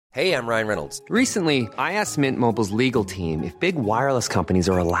Hey, I'm Ryan Reynolds. Recently, I asked Mint Mobile's legal team if big wireless companies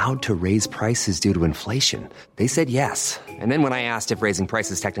are allowed to raise prices due to inflation. They said yes. And then when I asked if raising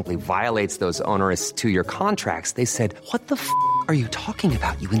prices technically violates those onerous two-year contracts, they said, "What the f*** are you talking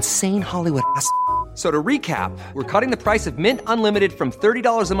about, you insane Hollywood ass?" So to recap, we're cutting the price of Mint Unlimited from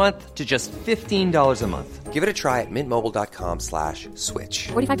 $30 a month to just $15 a month. Give it a try at mintmobile.com/switch.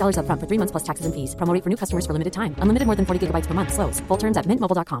 $45 up front for 3 months plus taxes and fees. Promo rate for new customers for limited time. Unlimited more than 40 gigabytes per month. Slows full terms at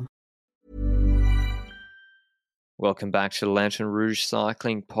mintmobile.com. Welcome back to the Lantern Rouge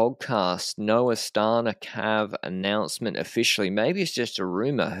Cycling Podcast. No Astana Cav announcement officially. Maybe it's just a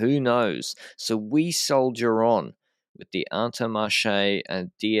rumor. Who knows? So we soldier on with the Intermarché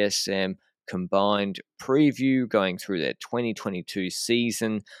and DSM combined preview going through their 2022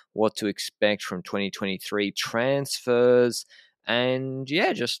 season, what to expect from 2023 transfers, and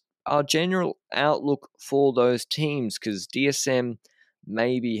just our general outlook for those teams, because DSM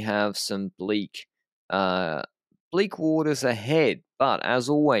maybe have some bleak waters ahead. But as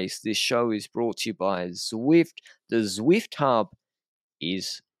always, this show is brought to you by Zwift. The Zwift Hub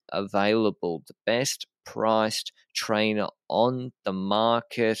is available, the best priced trainer on the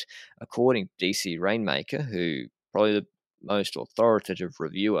market, according to DC Rainmaker, who probably the most authoritative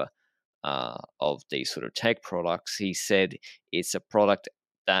reviewer of these sort of tech products. He said it's a product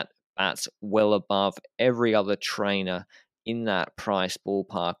that bats well above every other trainer in that price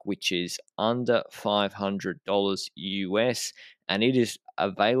ballpark, which is under $500 US, and it is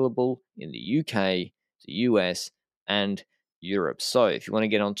available in the UK, the US, and Europe. So if you want to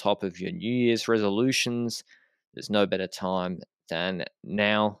get on top of your New Year's resolutions, there's no better time than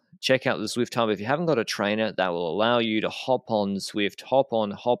now. Check out the Zwift Hub. If you haven't got a trainer, that will allow you to hop on Zwift, hop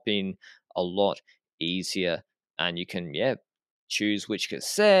in a lot easier, and you can choose which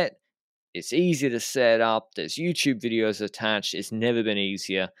cassette. It's easy to set up. There's YouTube videos attached. It's never been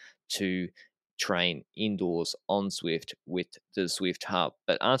easier to train indoors on Zwift with the Zwift Hub.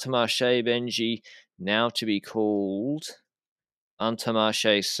 But Intermarché, Benji, now to be called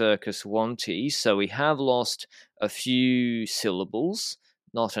Intermarché-Circus-Wanty. So we have lost a few syllables.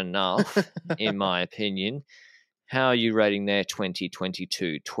 Not enough, in my opinion. How are you rating their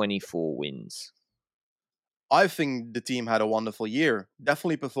 2022, 24 wins? I think the team had a wonderful year.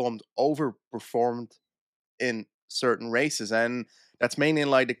 Definitely overperformed in certain races, and that's mainly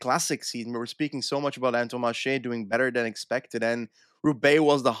in like the classic season. We were speaking so much about Intermarché doing better than expected, and Roubaix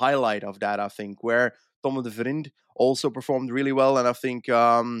was the highlight of that, I think, where Tom de Vriend also performed really well, and I think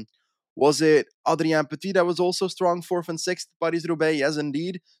was it Adrien Petit that was also strong 4th and 6th Paris-Roubaix? Yes,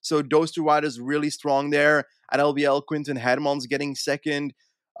 indeed. So those two riders really strong there. At LBL, Quinten Hermans getting second.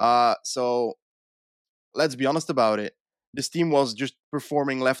 So let's be honest about it. This team was just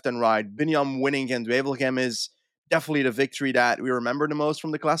performing left and right. Binyam winning and Wevelgem is definitely the victory that we remember the most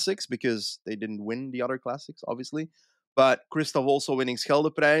from the classics, because they didn't win the other classics, obviously. But Christophe also winning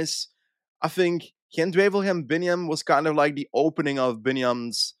Scheldeprijs. I think Gent Wevelgem Binyam was kind of like the opening of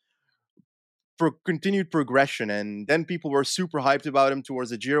Binyam's continued progression, and then people were super hyped about him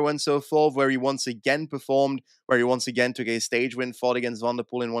towards the Giro and so forth, where he once again performed, where he once again took a stage win, fought against Van der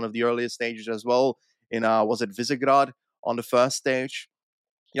Poel in one of the earliest stages as well, in was it Visegrad on the first stage.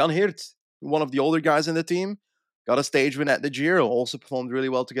 Jan Hirt, one of the older guys in the team, got a stage win at the Giro, also performed really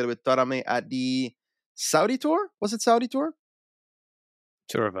well together with Tarame at the Saudi Tour. Was it Saudi Tour?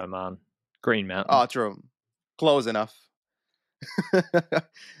 Tour of Oman, Green Mountain. Oh, true, close enough.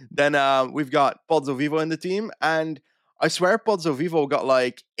 Then we've got Pozzo Vivo in the team, and I swear Pozzo Vivo got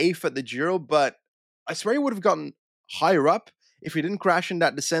like 8th at the Giro, but I swear he would have gotten higher up if he didn't crash in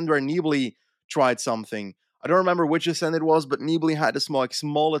that descent where Nibali tried something. I don't remember which descent it was, but Nibali had a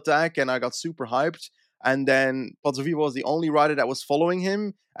small attack, and I got super hyped. And then Pozzo Vivo was the only rider that was following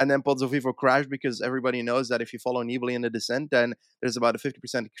him, and then Pozzo Vivo crashed, because everybody knows that if you follow Nibali in the descent, then there's about a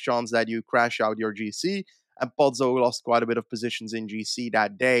 50% chance that you crash out your GC. And Pozzo lost quite a bit of positions in GC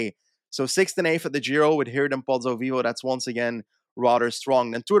that day. So 6th and 8th at the Giro with Hirt and Pozzo Vivo. That's once again rather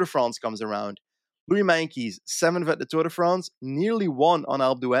strong. Then Tour de France comes around. Louis Meintjes, 7th at the Tour de France. Nearly won on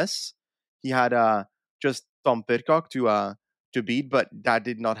Alpe d'Huez. He had just Tom Pidcock to beat, but that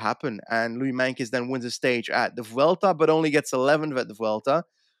did not happen. And Louis Meintjes then wins a stage at the Vuelta, but only gets 11th at the Vuelta.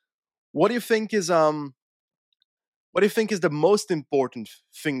 What do you think is the most important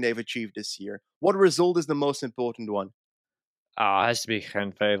thing they've achieved this year? What result is the most important one? It has to be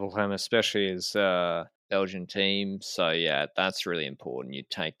Gent Wevelgem, especially as Belgian team. So yeah, that's really important. You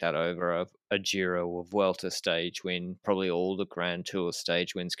take that over a Giro or Vuelta stage win, probably all the Grand Tour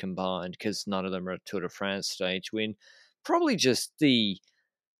stage wins combined, because none of them are a Tour de France stage win. Probably just the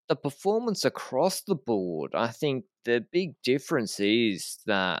the performance across the board, I think the big difference is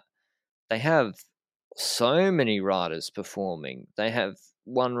that they have so many riders performing. They have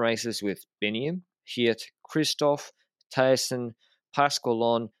won races with Biniam, Hirt, Christoph, Tyson,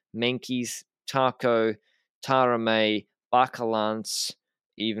 Pasqualon, Menkes, Tarko, Tarame, Bakalance,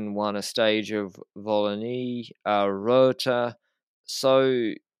 even won a stage of Volony, Rota.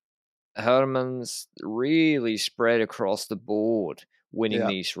 So Herman's really spread across the board, winning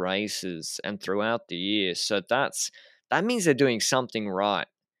these races and throughout the year. So that means they're doing something right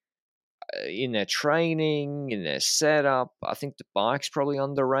in their training, in their setup. I think the bike's probably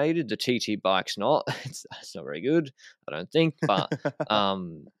underrated. The TT bike's not. It's not very good, I don't think. But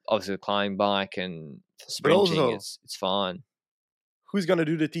obviously, the climbing bike and But sprinting, also, it's fine. who's going to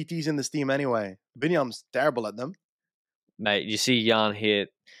do the TTs in this team anyway? Biniam's terrible at them. Mate, you see Jan hit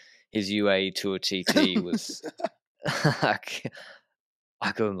his UAE Tour TT was...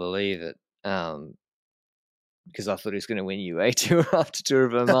 I couldn't believe it. Because I thought he was going to win UAE Tour after Tour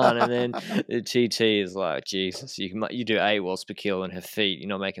of Oman, and then the TT is like, Jesus, you do 8 watts per kilo in her feet. You're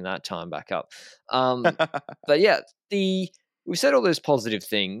not making that time back up. But yeah, we've said all those positive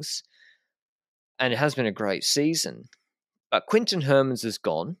things, and it has been a great season. But Quinten Hermans has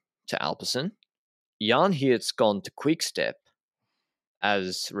gone to Alpecin. Jan Hirt's gone to Quickstep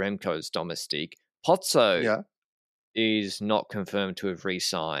as Remco's domestique. Pozzo is not confirmed to have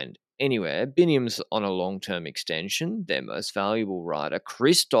re-signed anywhere. Biniam's on a long-term extension, their most valuable rider.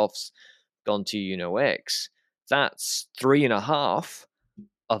 Christoph's gone to UNOX. That's 3.5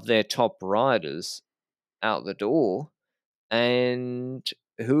 of their top riders out the door. And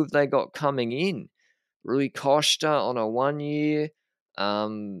who have they got coming in? Rui Costa on a 1 year.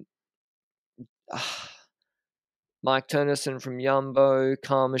 Mike Turnison from Jumbo,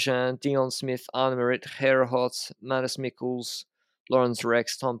 Carmajan, Dion Smith, Arne Marit, Herahotz, Manus Mikkels, Lawrence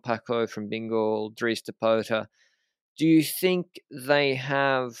Rex, Tom Paco from Bengal, Dries de Pota. Do you think they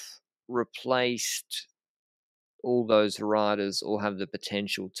have replaced all those riders or have the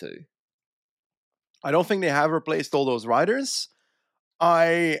potential to? I don't think they have replaced all those riders.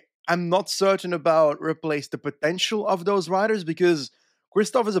 I am not certain about replace the potential of those riders because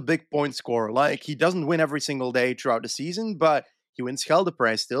Christoph is a big point scorer. Like, he doesn't win every single day throughout the season, but he wins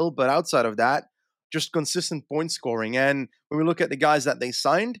Gelderprijs still. But outside of that, just consistent point scoring. And when we look at the guys that they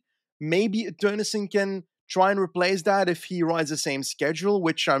signed, maybe Turnison can try and replace that if he rides the same schedule,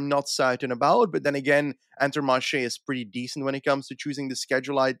 which I'm not certain about. But then again, Intermarché is pretty decent when it comes to choosing the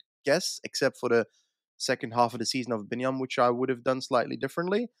schedule, I guess, except for the second half of the season of Biniam, which I would have done slightly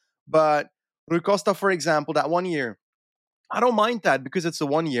differently. But Rui Costa, for example, that 1 year, I don't mind that because it's a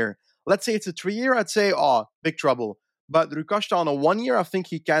 1 year. Let's say it's a 3 year, I'd say, big trouble. But Rui Costa on a 1 year, I think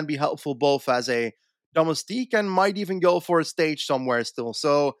he can be helpful both as a domestique and might even go for a stage somewhere still.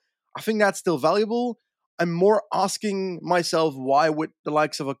 So I think that's still valuable. I'm more asking myself why with the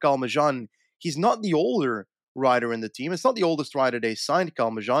likes of a Calmejean, he's not the older rider in the team. It's not the oldest rider they signed,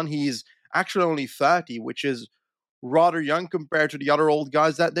 Calmejean. He's actually only 30, which is rather young compared to the other old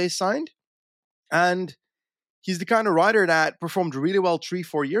guys that they signed. And he's the kind of rider that performed really well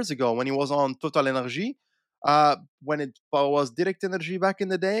 3-4 years ago when he was on Total Energy, when it was Direct Energy back in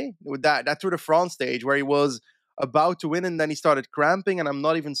the day, with that Tour de France stage where he was about to win and then he started cramping, and I'm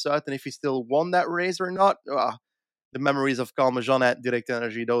not even certain if he still won that race or not. The memories of Calmejean at Direct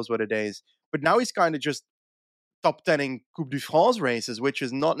Energy, those were the days. But now he's kind of just top 10 in Coupe de France races, which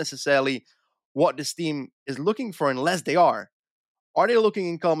is not necessarily what this team is looking for unless they are. Are they looking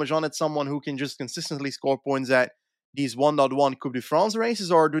in Calmejean at someone who can just consistently score points at these 1.1 Coupe de France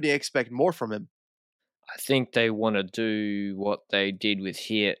races, or do they expect more from him? I think they want to do what they did with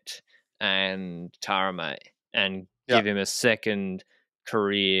Hirt and Tarame and give him a second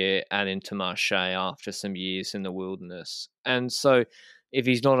career at Intermarché after some years in the wilderness. And so if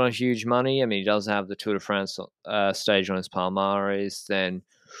he's not on huge money, I mean, he does have the Tour de France stage on his Palmares, then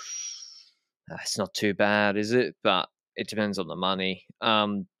it's not too bad, is it? But it depends on the money.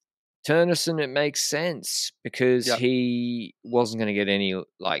 Turnison, it makes sense because he wasn't going to get any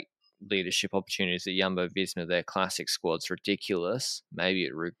leadership opportunities at Jumbo Visma. Their classic squad's ridiculous. Maybe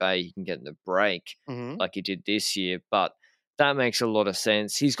at Roubaix he can get in the break like he did this year, but that makes a lot of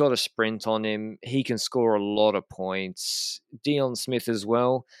sense. He's got a sprint on him. He can score a lot of points. Dion Smith as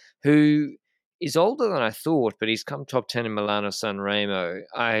well, who is older than I thought, but he's come top 10 in Milano San Remo.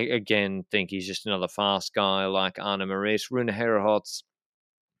 I, again, think he's just another fast guy like Arne Marit. Rune Herahotz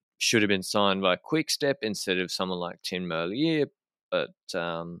should have been signed by Quickstep instead of someone like Tim Merlier, but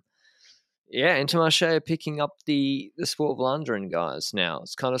Yeah, Intermarché are picking up the Sport Vlaanderen guys now.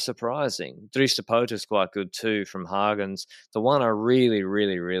 It's kind of surprising. Dries de Poor's quite good too from Hagens. The one I really,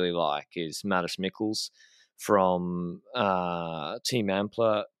 really, really like is Mattis Mikkels from Team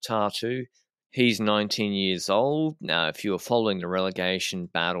Ampler Tartu. He's 19 years old. Now, if you were following the relegation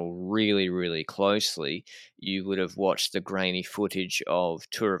battle really, really closely, you would have watched the grainy footage of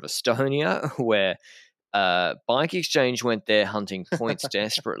Tour of Estonia, where Bike Exchange went there hunting points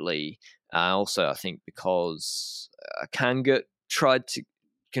desperately. Also, I think because Kangat tried to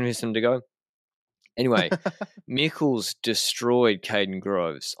convince them to go. Anyway, Mikkels destroyed Caden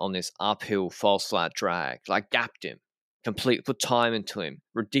Groves on this uphill false flat drag, like gapped him, put time into him.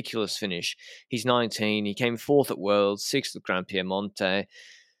 Ridiculous finish. He's 19. He came fourth at Worlds, sixth at Gran Piemonte.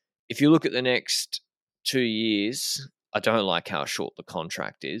 If you look at the next 2 years, I don't like how short the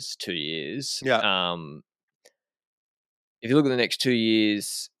contract is, 2 years. Yeah. If you look at the next 2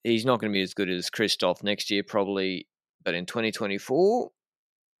 years, he's not going to be as good as Christoph next year, probably. But in 2024,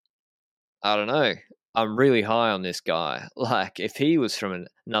 I don't know. I'm really high on this guy. Like, if he was from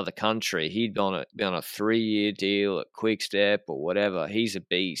another country, he'd be on a 3-year deal at Quick Step or whatever. He's a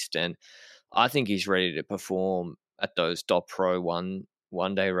beast, and I think he's ready to perform at those Dot Pro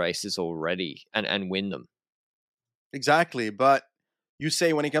one-day races already and win them. Exactly, but you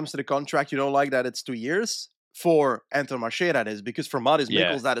say when it comes to the contract, you don't like that it's 2 years? For Intermarché, that is, because for Mattis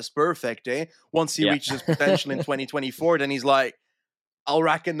Mikkels, that is perfect, eh? Once he reaches his potential in 2024, then he's like, I'll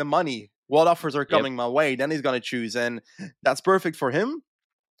rack in the money. What offers are coming my way? Then he's going to choose, and that's perfect for him.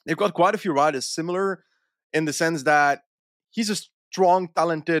 They've got quite a few riders similar in the sense that he's a strong,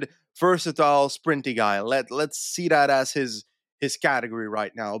 talented, versatile, sprinty guy. Let's see that as his category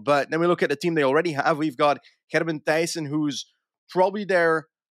right now. But then we look at the team they already have. We've got Gerben Thijssen, who's probably their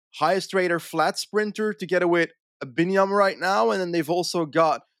highest rater flat sprinter together with Binyam right now. And then they've also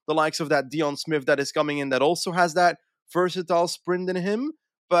got the likes of that Dion Smith that is coming in that also has that versatile sprint in him,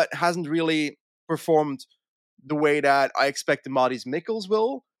 but hasn't really performed the way that I expect Mattis Mikkels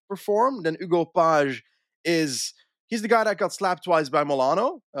will perform. Then Hugo Page he's the guy that got slapped twice by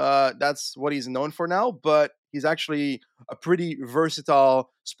Milano. That's what he's known for now, but he's actually a pretty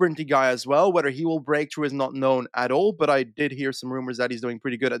versatile, sprinty guy as well. Whether he will break through is not known at all, but I did hear some rumors that he's doing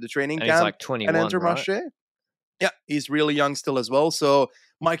pretty good at the training camp. He's like 21, and Intermarché. Right? Yeah, he's really young still as well. So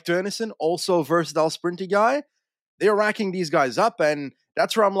Mike Teunissen, also a versatile, sprinty guy. They're racking these guys up, and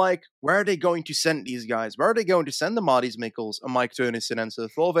that's where I'm like, where are they going to send these guys? Where are they going to send the Mattis Mikkels and Mike Teunissen and so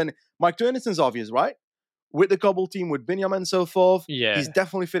forth? And Mike Teunissen's obvious, right? With the Cobble team, with Binyam and so forth, he's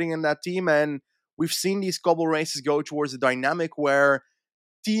definitely fitting in that team. And we've seen these Cobble races go towards a dynamic where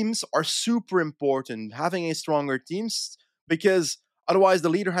teams are super important, having a stronger teams, because otherwise the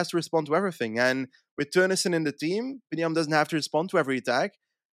leader has to respond to everything. And with Teunissen in the team, Binyam doesn't have to respond to every attack.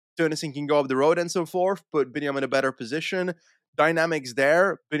 Teunissen can go up the road and so forth, put Binyam in a better position. Dynamics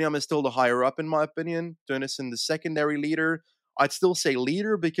there. Binyam is still the higher up, in my opinion. Teunissen, the secondary leader. I'd still say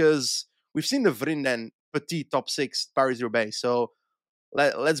leader because we've seen the Vrienden Petit top 6 Paris-Roubaix. So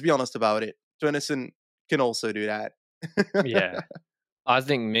let's be honest about it. Teunissen can also do that. Yeah. I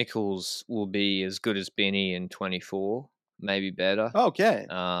think Mikkels will be as good as Benny in 24, maybe better. Okay.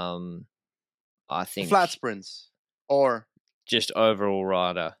 I think flat sprints or just overall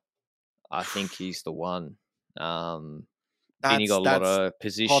rider. I think he's the one. Benny got a lot of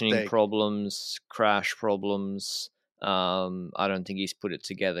positioning problems, crash problems. I don't think he's put it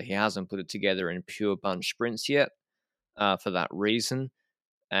together. He hasn't put it together in pure bunch sprints yet for that reason.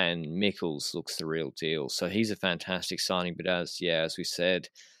 And Mikkels looks the real deal. So he's a fantastic signing. But as we said,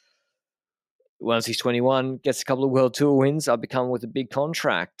 once he's 21, gets a couple of World Tour wins, I'll become with a big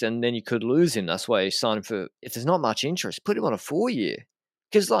contract. And then you could lose him. That's why you sign him for, if there's not much interest, put him on a 4-year.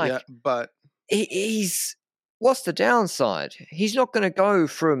 Because he's, what's the downside? He's not going to go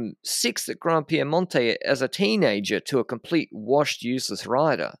from 6th at Gran Piemonte as a teenager to a complete washed, useless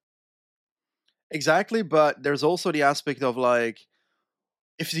rider. Exactly. But there's also the aspect of like,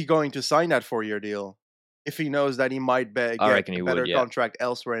 if he's going to sign that 4-year deal, if he knows that he might get a better contract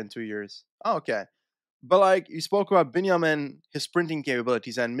elsewhere in 2 years. Oh, okay. But like you spoke about Binyam and his sprinting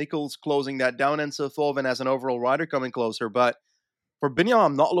capabilities and Mikkels closing that down and so forth, and as an overall rider coming closer. But for Binyam,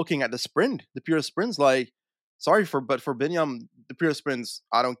 I'm not looking at the sprint, the pure sprints. Like, but for Binyam, the pure sprints,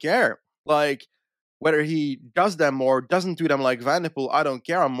 I don't care. Like, whether he does them or doesn't do them like Van der Poel, I don't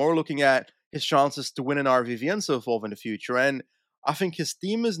care. I'm more looking at his chances to win an RVV and so forth in the future. And I think his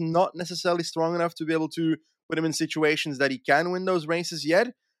team is not necessarily strong enough to be able to put him in situations that he can win those races yet,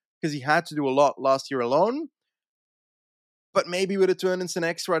 because he had to do a lot last year alone. But maybe with a Teunissen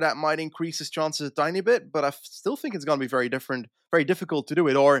extra, that might increase his chances a tiny bit. But I still think it's going to be very difficult to do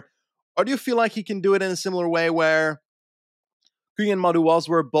it. Or Or do you feel like he can do it in a similar way where Kuy and Maduaz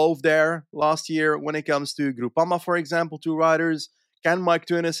were both there last year when it comes to Groupama, for example, two riders? Can Mike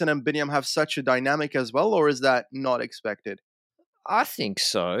Teunissen and Biniam have such a dynamic as well, or is that not expected? I think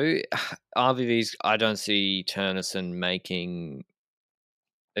so. RVV's, I don't see Turnison making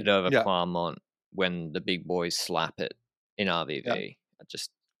it over Yeah. Claremont when the big boys slap it in RVV. Yeah. I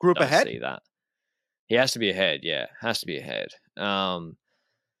just Group don't ahead? see that. He has to be ahead, yeah. Has to be ahead.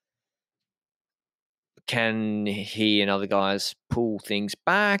 Can he and other guys pull things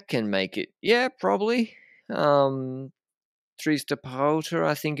back and make it? Yeah, probably. Dries de Poelter,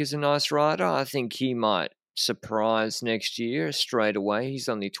 I think, is a nice rider. I think he might surprise next year straight away. He's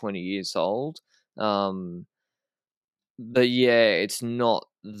only 20 years old. But yeah, it's not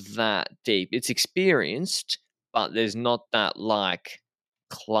that deep. It's experienced, but there's not that like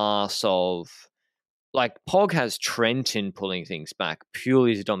class of like Pog has Trentin pulling things back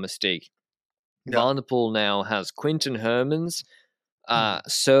purely to domestique. Yeah. Van der Poel now has Quinten Hermans,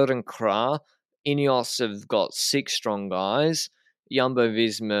 Søren Kragh. Ineos have got 6 strong guys. Jumbo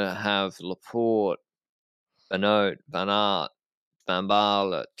Visma have Laporte, Benoit, Van Aert, Van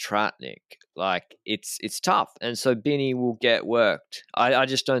Baarle, Tratnik. Like it's tough, and so Binny will get worked. I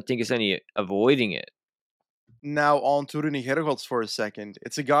just don't think it's any avoiding it. Now on to Rune Hergots for a second.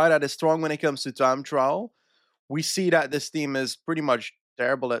 It's a guy that is strong when it comes to time trial. We see that this team is pretty much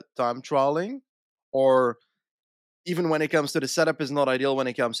terrible at time trialing, or even when it comes to the setup is not ideal when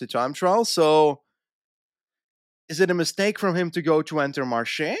it comes to time trial. So is it a mistake from him to go to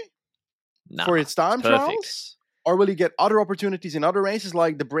Intermarché for its time trials? Or will he get other opportunities in other races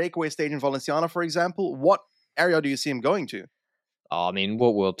like the breakaway stage in Valenciana, for example? What area do you see him going to? Oh, I mean,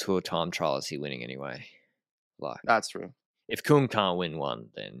 what World Tour time trial is he winning anyway? Like, that's true. If Kuhn can't win one,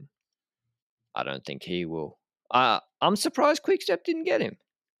 then I don't think he will. I'm surprised Quickstep didn't get him.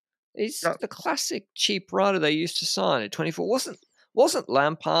 He's the classic cheap rider they used to sign at 24. Wasn't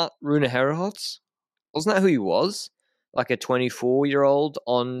Lampard Rune Herhots? Wasn't that who he was? Like a 24-year-old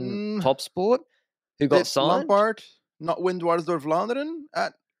on Top Sport who got signed? Lampard not win Dwars door Vlaanderen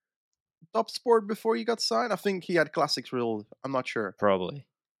at Top Sport before he got signed? I think he had Classics rule. I'm not sure. Probably.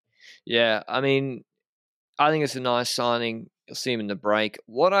 Yeah, I mean, I think it's a nice signing. You'll see him in the break.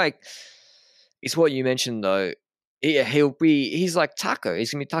 It's what you mentioned though. He's like Taco.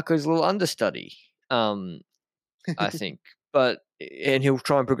 He's gonna be Taco's little understudy. I think. And he'll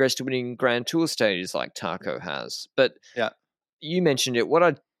try and progress to winning Grand Tour stages like Taco has. But yeah, you mentioned it. What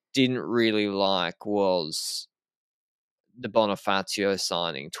I didn't really like was the Bonifacio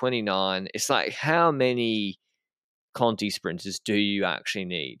signing, 29. It's like, how many Conti sprinters do you actually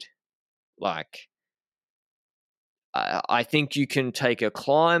need? Like, I think you can take a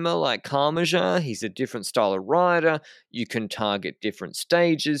climber like Carmager. He's a different style of rider. You can target different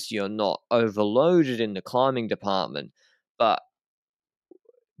stages. You're not overloaded in the climbing department. But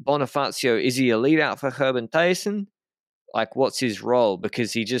Bonifacio, is he a lead out for Herben Thijssen? Like, what's his role?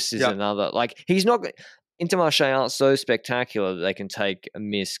 Because he just is another... Like, he's not... Intermarché aren't so spectacular that they can take a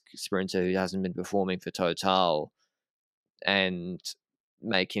Misk sprinter who hasn't been performing for Total and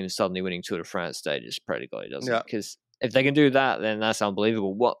make him suddenly winning Tour de France stages. Pretty God, he doesn't. Because if they can do that, then that's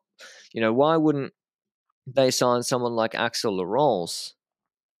unbelievable. Why wouldn't they sign someone like Axel Laurence,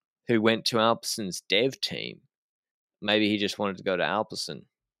 who went to Alpesen's dev team? Maybe he just wanted to go to Alpecin.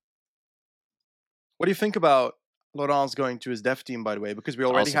 What do you think about Laurence going to his dev team, by the way? Because we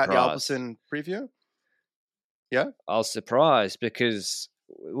already had the Alpecin preview. Yeah? I was surprised because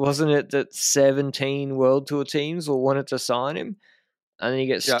wasn't it that 17 World Tour teams all wanted to sign him? And then he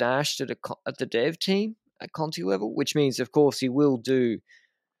gets stashed at the dev team at Conti level, which means, of course, he can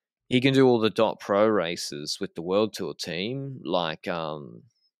do all the .pro races with the World Tour team, like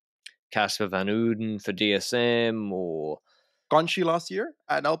Casper Van Uden for DSM or... Conchi last year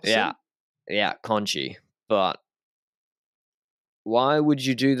at Alpecin? Yeah, Conchi. But why would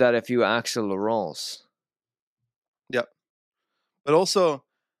you do that if you were Axel Laurence? Yeah. But also,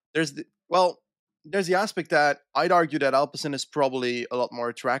 there's the aspect that I'd argue that Alpecin is probably a lot more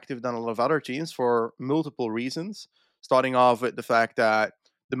attractive than a lot of other teams for multiple reasons. Starting off with the fact that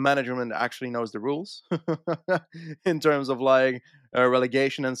the management actually knows the rules in terms of like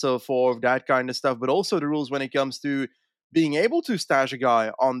relegation and so forth, that kind of stuff. But also the rules when it comes to being able to stash a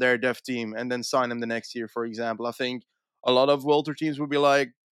guy on their dev team and then sign him the next year, for example. I think a lot of World Tour teams would be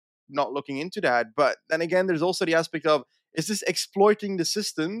like not looking into that. But then again, there's also the aspect of, is this exploiting the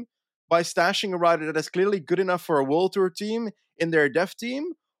system by stashing a rider that is clearly good enough for a World Tour team in their dev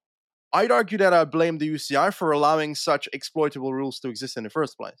team? I'd argue that I blame the UCI for allowing such exploitable rules to exist in the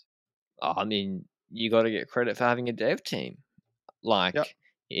first place. I mean, you got to get credit for having a dev team. Like,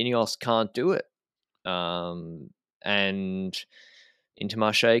 Ineos can't do it. And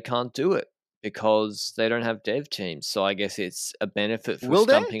Intermarché can't do it because they don't have dev teams. So I guess it's a benefit for Will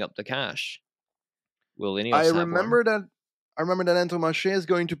they? stumping up the cash. Will Ineos I have remember one? that Intermarché is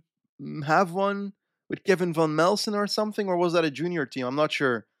going to have one with Kevin Van Melsen or something, or was that a junior team? I'm not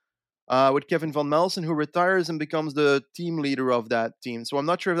sure. With Kevin Van Melsen, who retires and becomes the team leader of that team. So I'm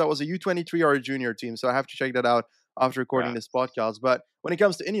not sure if that was a U23 or a junior team. So I have to check that out after recording Right. this podcast. But when it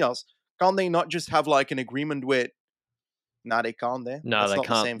comes to Ineos, can't they not just have like an agreement with? Nah, they can't. No, That's they not the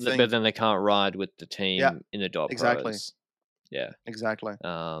can't. same thing. But then they can't ride with the team Yeah, in the dot exactly. pros. Yeah. Exactly.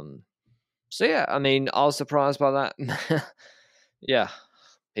 So yeah, I mean, I was surprised by that. Yeah,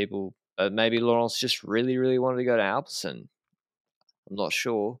 people. Maybe Lawrence just really, really wanted to go to Alpecin. I'm not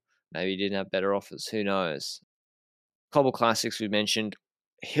sure. Maybe he didn't have better offers. Who knows? Cobble Classics we mentioned.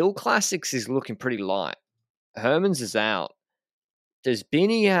 Hill Classics is looking pretty light. Herman's is out. Does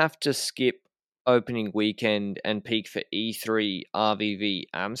Binny have to skip opening weekend and peak for E3 RVV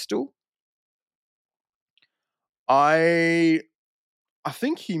Amstel? I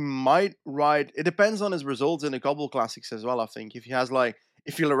think he might ride. It depends on his results in the Cobble Classics as well. I think if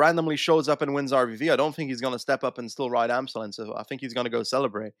he randomly shows up and wins RVV, I don't think he's going to step up and still ride Amstel. And so I think he's going to go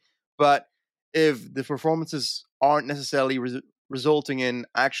celebrate. But if the performances aren't necessarily resulting in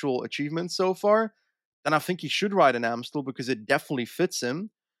actual achievements so far, then I think he should ride an Amstel because it definitely fits him.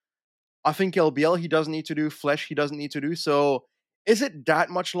 I think LBL he doesn't need to do, Flesh he doesn't need to do. So is it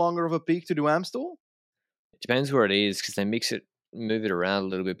that much longer of a peak to do Amstel? It depends where it is because they move it around a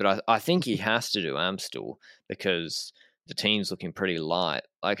little bit. But I think he has to do Amstel because the team's looking pretty light.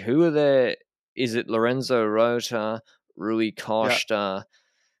 Like, who are there? Is it Lorenzo Rota, Rui Costa,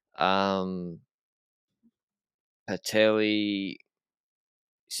 Patelli?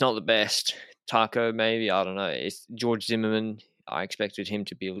 It's not the best. Taco, maybe. I don't know. It's George Zimmerman. I expected him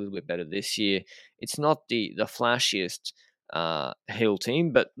to be a little bit better this year. It's not the flashiest Hill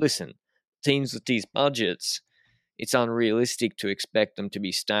team, but listen, teams with these budgets, it's unrealistic to expect them to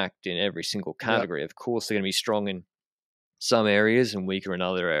be stacked in every single category. Of course, they're going to be strong in some areas and weaker in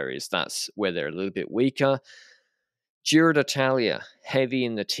other areas. That's where they're a little bit weaker. Giro d'Italia, heavy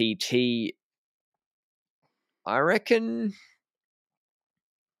in the TT. I reckon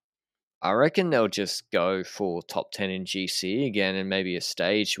they'll just go for top 10 in GC again and maybe a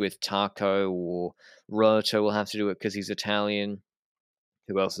stage with Taco or Roto will have to do it because he's Italian.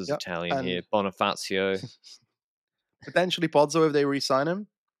 Who else is Italian here? Bonifacio. Potentially Pozzo if they re-sign him.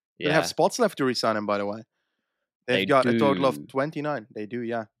 Yeah. They have spots left to re-sign him, by the way. They've got a total of 29. They do,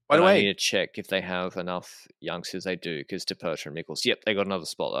 yeah. By the way, I need to check if they have enough youngsters. They do, because DePerter and Mikkels. Yep, they got another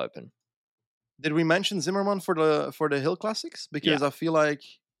spot open. Did we mention Zimmerman for the Hill Classics? Because I feel like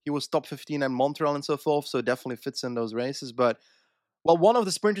he was top 15 at Montreal and so forth, so definitely fits in those races. But well, one of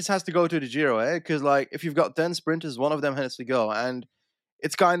the sprinters has to go to the Giro, Because like if you've got 10 sprinters, one of them has to go, and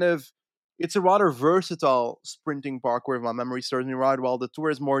it's a rather versatile sprinting parkour, if my memory serves me right. While the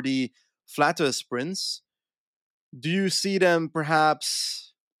Tour is more the flatter sprints. Do you see them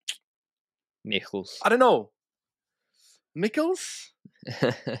perhaps? Mikkels. I don't know. Mikkels?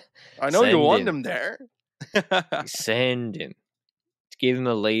 I know you want him there. Send him. Give him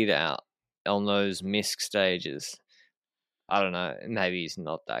a lead out on those misc stages. I don't know. Maybe he's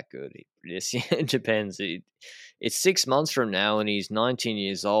not that good. It depends. It's 6 months from now and he's 19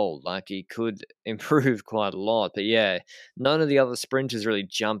 years old. Like, he could improve quite a lot. But yeah, none of the other sprinters really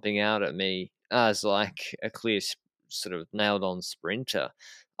jumping out at me as like a clear sort of nailed on sprinter.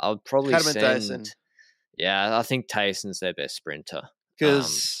 I would probably send. Yeah, I think Tayson's their best sprinter.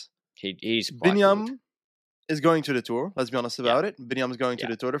 Because he's quite Binyam good. is going to the Tour. Let's be honest about it. Binyam is going to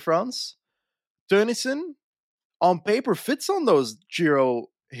the Tour de France. Turnison, on paper, fits on those Giro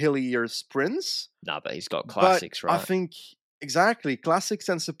hillier sprints. No, but he's got classics, right? I think, exactly, classics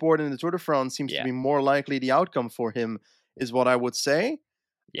and support in the Tour de France seems to be more likely the outcome for him, is what I would say.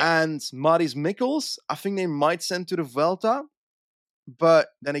 Yeah. And Maris Mikkels, I think they might send to the Vuelta. But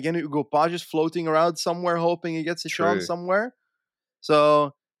then again, Hugo Page is floating around somewhere, hoping he gets a chance somewhere.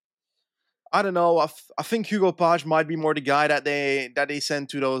 So I don't know. I think Hugo Page might be more the guy that they send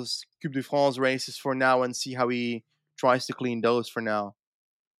to those Coupe de France races for now and see how he tries to clean those for now.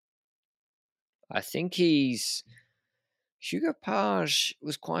 I think Hugo Page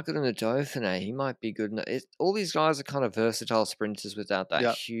was quite good in the Dauphiné. He might be good. All these guys are kind of versatile sprinters without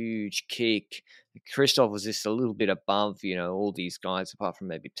that huge kick. Christoph was just a little bit above, all these guys, apart from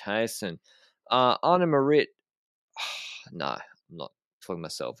maybe Tyson. Arna Marit, no, I'm not talking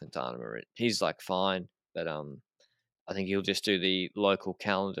myself into Arna Marit. He's like fine, but I think he'll just do the local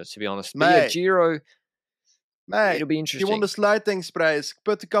calendar, to be honest. But yeah, Giro. Mate, it'll be if you want interesting. the sluitingsprijs,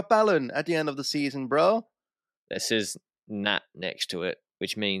 put the Capellen at the end of the season, bro. This is Nat next to it,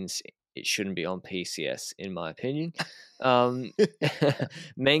 which means it shouldn't be on PCS, in my opinion.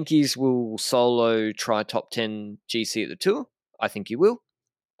 Menkes will solo try top 10 GC at the Tour. I think he will.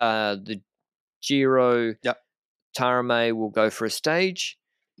 The Giro, Yep. Tarame will go for a stage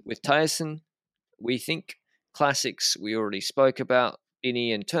with Tyson, we think. Classics, we already spoke about.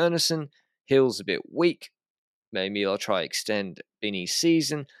 Binny and Turnison. Hill's a bit weak. Maybe I'll try extend Binny's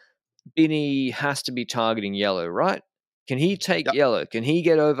season. Binny has to be targeting yellow, right? Can he take Yep. yellow? Can he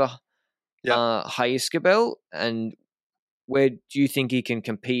get over Yep. Heiskebel? And where do you think he can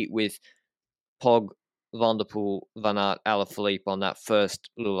compete with Pog, Van der Poel, Van Aert, Alaphilippe on that first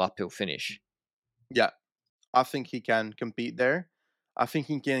little uphill finish? Yeah, I think he can compete there. I think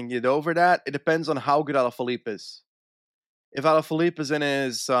he can get over that. It depends on how good Alaphilippe is. If Alaphilippe is in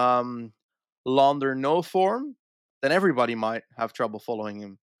his Launder no form, then everybody might have trouble following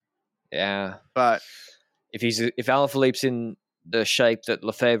him. Yeah. But if Alaphilippe's in the shape that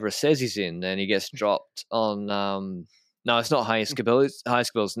Lefebvre says he's in, then he gets dropped on. No, it's not Heiskebel.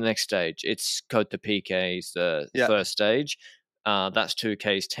 Heiskebel's the next stage. It's Côte de Piquet is the first stage. That's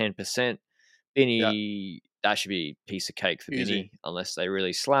 2K's 10%. Binny, that should be a piece of cake for Binny, unless they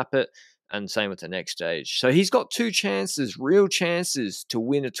really slap it. And same with the next stage. So he's got two chances, real chances, to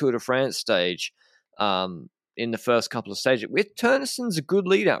win a Tour de France stage in the first couple of stages. With Turnison's a good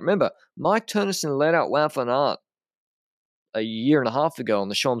lead out. Remember, Mike Turnison led out Wout van Aert a year and a half ago on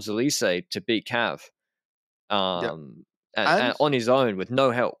the Champs-Élysées to beat Cav and on his own with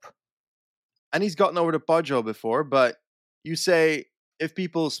no help. And he's gotten over the Poggio before, but you say if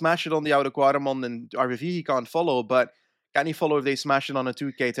people smash it on the Oude Quaremont and RVV, he can't follow, but can he follow if they smash it on a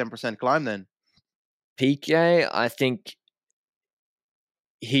 2K 10% climb then? Piquet, I think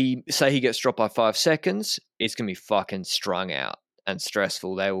he gets dropped by 5 seconds, it's going to be fucking strung out and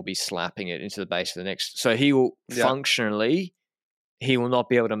stressful. They will be slapping it into the base of the next. So he will functionally, he will not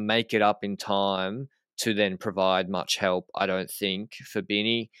be able to make it up in time to then provide much help, I don't think, for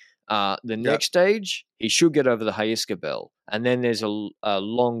Binny. The next stage, he should get over the Heiskebel, and then there's a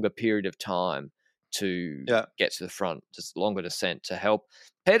longer period of time to get to the front, just longer descent to help.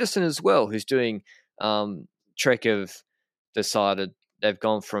 Pedersen as well, who's doing Trek have decided they've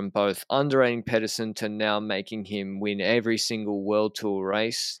gone from both underrating Pedersen to now making him win every single World Tour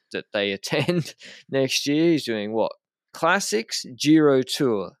race that they attend next year. He's doing what? Classics, Giro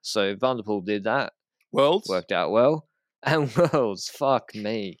Tour. So Van der Poel did that. Worlds? Worked out well. And Worlds, fuck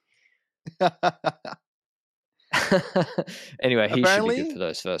me. Anyway, he should be good for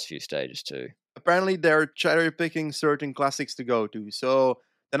those first few stages too. Apparently, they're cherry picking certain classics to go to. So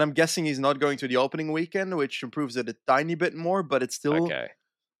then I'm guessing he's not going to the opening weekend, which improves it a tiny bit more, but it's still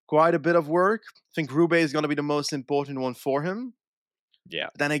quite a bit of work. I think Roubaix is going to be the most important one for him. Yeah.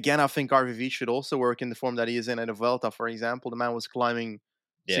 Then again, I think RVV should also work in the form that he is in at the Vuelta, for example. The man was climbing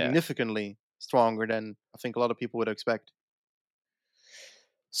significantly stronger than I think a lot of people would expect.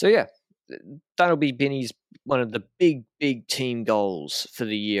 So yeah, that'll be Binny's one of the big team goals for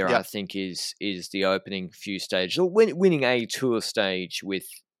the year. I think is the opening few stages, or winning a Tour stage with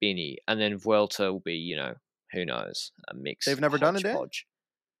Binny, and then Vuelta will be, who knows, a mix. They've never done it.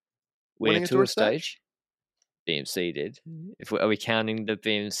 Winning a Tour stage. BMC did. Are we counting the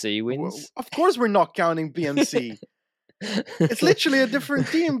BMC wins? Well, of course, we're not counting BMC. It's literally a different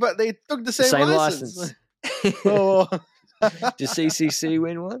team, but they took the same license. Oh. Did CCC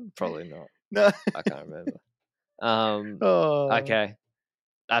win one? Probably not. No, I can't remember. Okay,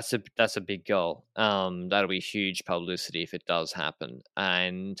 that's a big goal. That'll be huge publicity if it does happen,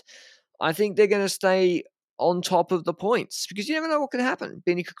 and I think they're going to stay on top of the points because you never know what could happen.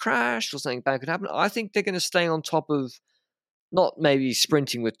 Binny could crash or something bad could happen. I think they're going to stay on top of, not maybe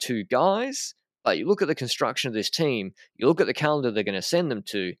sprinting with two guys, but you look at the construction of this team. You look at the calendar they're going to send them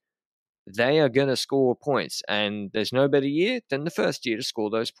to. They are going to score points, and there's no better year than the first year to score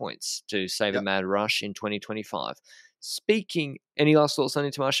those points to save a mad rush in 2025. Speaking, any last thoughts on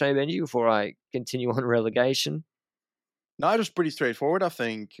Intermarché, Benji, before I continue on relegation? No, just pretty straightforward, I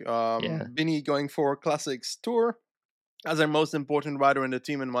think. Binny going for Classics Tour as their most important rider in the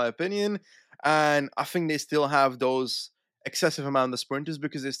team, in my opinion. And I think they still have those excessive amount of sprinters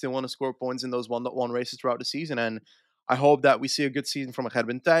because they still want to score points in those 1-1 races throughout the season. And I hope that we see a good season from a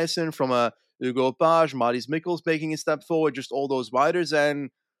Gerben Thijssen, from a Hugo Page, Maurice Mikkels making a step forward, just all those riders. And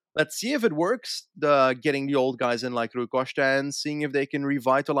let's see if it works, getting the old guys in like Rui Costa and seeing if they can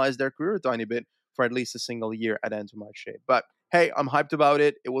revitalize their career a tiny bit for at least a single year at Intermarché. But hey, I'm hyped about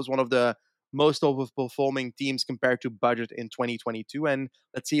it. It was one of the most overperforming teams compared to budget in 2022. And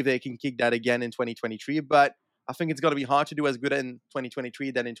let's see if they can kick that again in 2023. But I think it's going to be hard to do as good in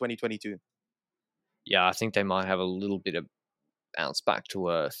 2023 than in 2022. Yeah, I think they might have a little bit of bounce back to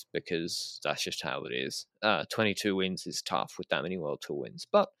earth because that's just how it is. 22 wins is tough with that many World Tour wins,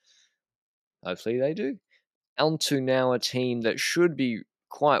 but hopefully they do. On to now a team that should be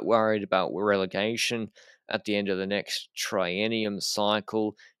quite worried about relegation at the end of the next triennium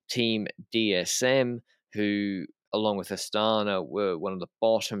cycle, Team DSM, who, along with Astana, were one of the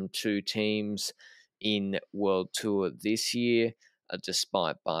bottom two teams in World Tour this year,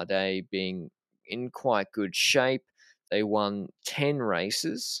 despite Bardet being in quite good shape. They won 10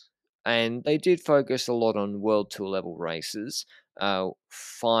 races, and they did focus a lot on World Tour level races. 5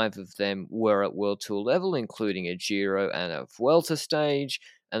 of them were at World Tour level, including a Giro and a Vuelta stage,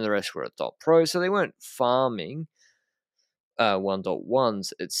 and the rest were at Dot Pro. So they weren't farming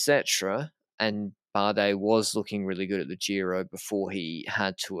 1.1s, etc. And Bardet was looking really good at the Giro before he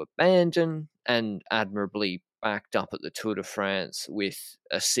had to abandon, and admirably backed up at the Tour de France with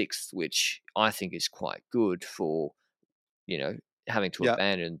a 6th, which I think is quite good for, having to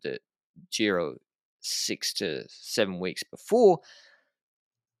abandon the Giro 6 to 7 weeks before.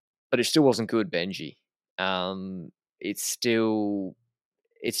 But it still wasn't good, Benji. It's still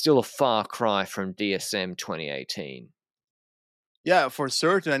a far cry from DSM 2018. Yeah, for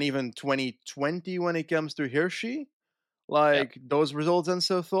certain, and even 2020 when it comes to Hirschi, those results and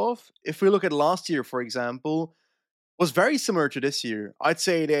so forth. If we look at last year, for example, was very similar to this year. I'd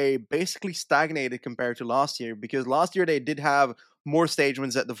say they basically stagnated compared to last year, because last year they did have more stage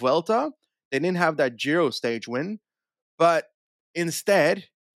wins at the Vuelta. They didn't have that Giro stage win, but instead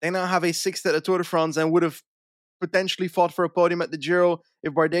they now have a 6th at the Tour de France and would have potentially fought for a podium at the Giro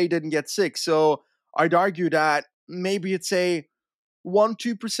if Bardet didn't get sick. So I'd argue that maybe it's a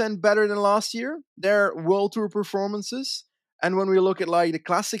 1-2% better than last year, their World Tour performances. And when we look at the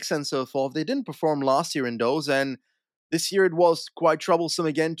classics and so forth, they didn't perform last year in those, and this year it was quite troublesome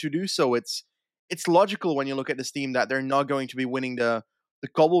again to do so. It's logical when you look at this team that they're not going to be winning the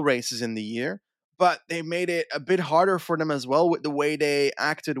cobble races in the year, but they made it a bit harder for them as well with the way they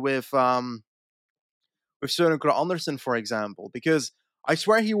acted with Søren Kragh Andersen, for example, because I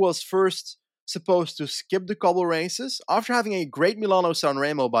swear he was first supposed to skip the cobble races after having a great Milano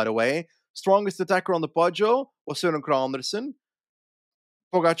Sanremo, by the way. Strongest attacker on the Poggio was Søren Kragh Andersen.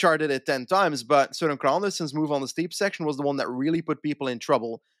 Pogacar did it 10 times, but Søren Kragh Andersen's move on the steep section was the one that really put people in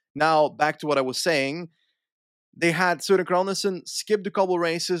trouble. Now, back to what I was saying, they had Søren Kragh Andersen skip the cobble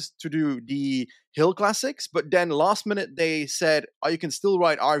races to do the hill classics, but then last minute they said, oh, you can still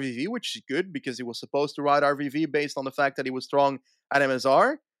ride RVV, which is good because he was supposed to ride RVV based on the fact that he was strong at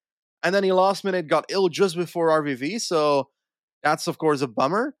MSR. And then he last minute got ill just before RVV, so that's of course a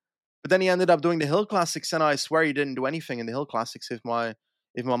bummer. But then he ended up doing the hill classics, and I swear he didn't do anything in the hill classics if my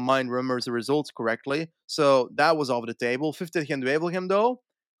mind remembers the results correctly. So that was off the table. 50th Gent-Wevelgem though.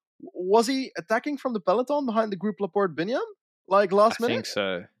 Was he attacking from the peloton behind the group Laporte-Biniam? Last minute? I think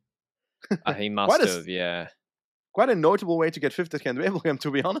so. He must have, yeah. Quite a notable way to get 50th Gent-Wevelgem,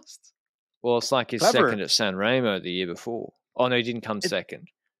 to be honest. Well, it's like his second at Sanremo the year before. Oh, no, he didn't come second.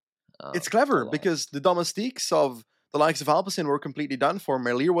 It's clever because the domestiques of the likes of Alpecin were completely done for.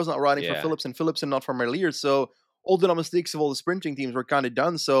 Merlier was not riding for Philips, and Philipsen not for Merlier. So all the domestiques of all the sprinting teams were kind of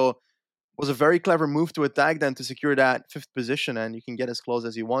done. So it was a very clever move to attack them to secure that 5th position, and you can get as close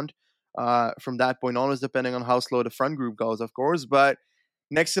as you want from that point onwards, depending on how slow the front group goes, of course. But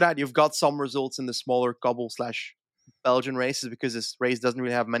next to that, you've got some results in the smaller cobble/Belgian races, because this race doesn't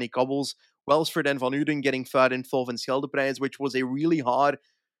really have many cobbles. Welsford and Van Uden getting third in 12 in Scheldeprijs, which was a really hard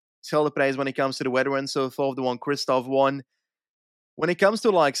Scheldeprijs when it comes to the weather and so forth, the one Christoph won. When it comes to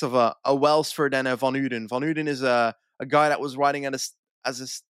the likes of a Welsford and a Van Uden is a guy that was riding as a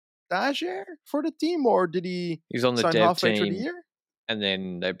stagiaire for the team, or did he was on the sign dev halfway team, through the year? And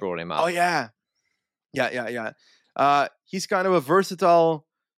then they brought him up. Oh, yeah. He's kind of a versatile,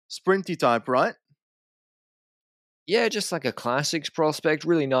 sprinty type, right? Yeah, just like a classics prospect,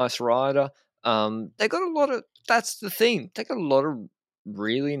 really nice rider. They got a lot of, that's the thing, they got a lot of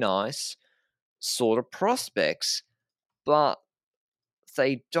really nice sort of prospects, but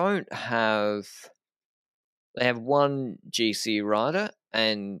they don't have, they have one GC rider,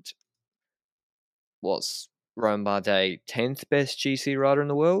 and what's Romain Bardet 10th best GC rider in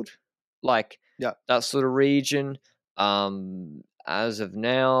the world? That sort of region. As of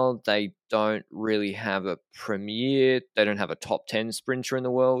now, they don't really have a premier. They don't have a top 10 sprinter in the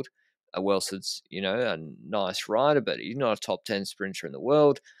world. Welsford's, a nice rider, but he's not a top 10 sprinter in the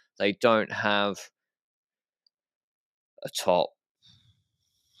world. They don't have a top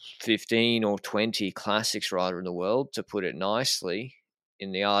 15 or 20 classics rider in the world, to put it nicely.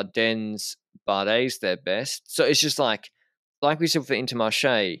 In the Ardennes, Bardet's their best. So it's just like we said for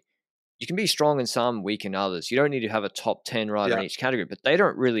Intermarché, you can be strong in some, weak in others. You don't need to have a top 10 rider in each category, but they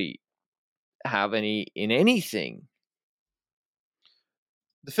don't really have any in anything.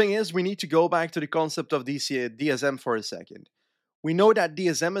 The thing is, we need to go back to the concept of DSM for a second. We know that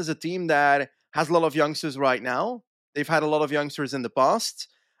DSM is a team that has a lot of youngsters right now. They've had a lot of youngsters in the past.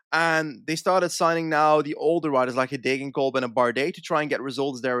 And they started signing now the older riders like a Degenkolb and a Bardet to try and get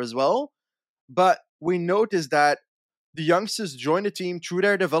results there as well. But we noticed that the youngsters join the team through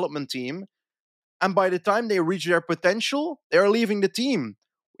their development team. And by the time they reach their potential, they're leaving the team.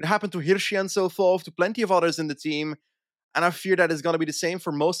 It happened to Hirschi and so forth, to plenty of others in the team. And I fear that it's going to be the same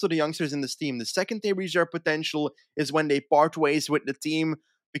for most of the youngsters in this team. The second they reach their potential is when they part ways with the team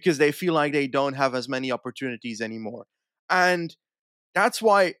because they feel like they don't have as many opportunities anymore. And that's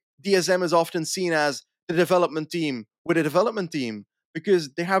why DSM is often seen as the development team with a development team,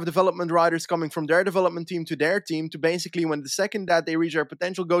 because they have development riders coming from their development team to their team to basically, when the second that they reach their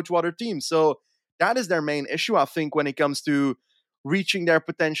potential, go to other teams. So that is their main issue, I think, when it comes to reaching their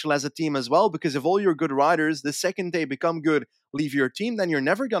potential as a team as well, because if all your good riders, the second they become good, leave your team, then you're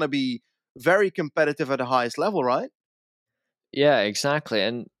never going to be very competitive at the highest level, right? Yeah, exactly.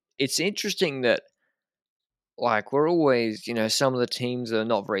 And it's interesting that, like, we're always, some of the teams are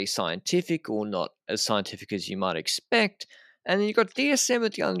not very scientific or not as scientific as you might expect. And then you've got DSM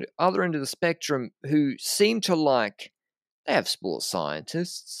at the other end of the spectrum who seem to they have sports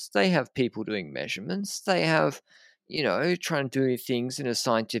scientists, they have people doing measurements, they have, trying to do things in a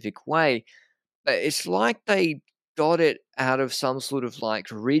scientific way. But it's like they got it out of some sort of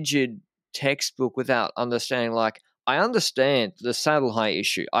rigid textbook without understanding. I understand the saddle height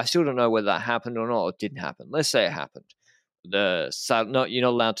issue. I still don't know whether that happened or not, or it didn't happen. Let's say it happened. You're not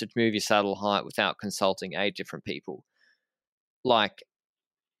allowed to move your saddle height without consulting 8 different people.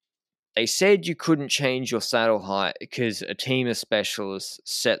 They said you couldn't change your saddle height because a team of specialists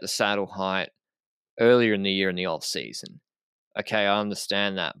set the saddle height earlier in the year in the off season. Okay, I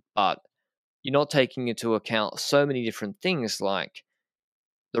understand that, but you're not taking into account so many different things, like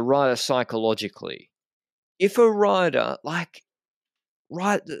the rider psychologically. If a rider,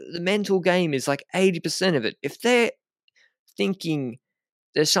 the mental game is 80% of it. If they're thinking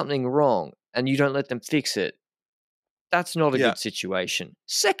there's something wrong and you don't let them fix it, that's not a good situation.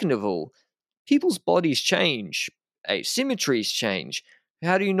 Second of all, people's bodies change, symmetries change.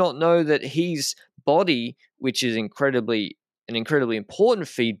 How do you not know that his body, which is an incredibly important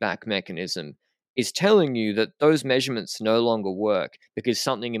feedback mechanism, is telling you that those measurements no longer work because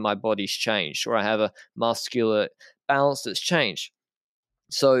something in my body's changed, or I have a muscular balance that's changed?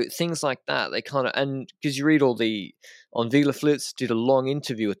 So things like that, they kind of, and because you read on Vila did a long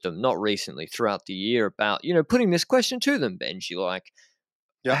interview with them, not recently, throughout the year, about, putting this question to them, Benji,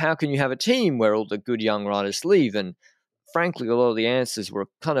 how can you have a team where all the good young riders leave? And frankly, a lot of the answers were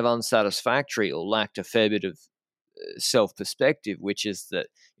kind of unsatisfactory or lacked a fair bit of self-perspective, which is that,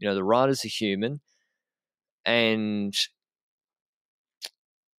 the riders are human, and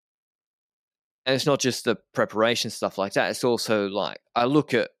it's not just the preparation stuff like that. It's also I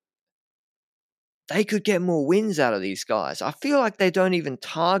look at, they could get more wins out of these guys. I feel like they don't even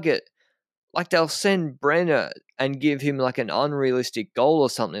target, they'll send Brenner and give him an unrealistic goal or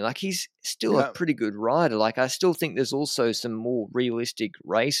something. He's still a pretty good rider. I still think there's also some more realistic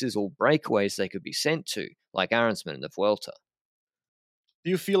races or breakaways they could be sent to, like Ahrensman in the Vuelta. Do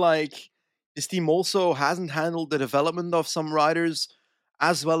you feel like this team also hasn't handled the development of some riders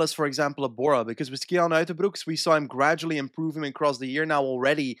as well as, for example, a Bora? Because with Kian Uitenbroeks, we saw him gradually improving across the year now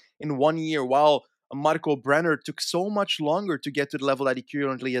already in 1 year, while Marco Brenner took so much longer to get to the level that he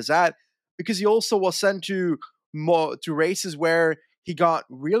currently is at, because he also was sent to races where he got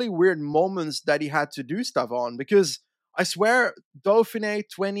really weird moments that he had to do stuff on. Because I swear, Dauphiné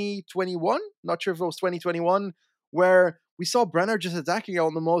 2021, not sure if it was 2021, where we saw Brenner just attacking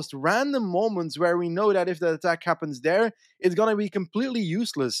on the most random moments where we know that if the attack happens there, it's going to be completely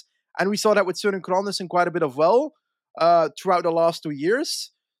useless. And we saw that with Søren Kronissen quite a bit of throughout the last 2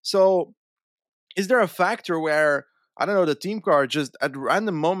 years. So is there a factor where, I don't know, the team car just at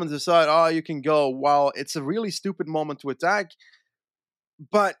random moments decide, you can go, while it's a really stupid moment to attack?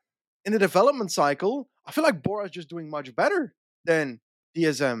 But in the development cycle, I feel like Bora is just doing much better than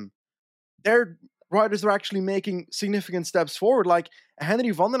DSM. Their riders are actually making significant steps forward. Like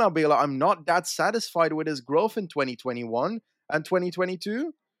Henry van den Abelen, I'm not that satisfied with his growth in 2021 and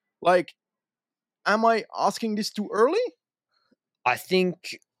 2022. Am I asking this too early? I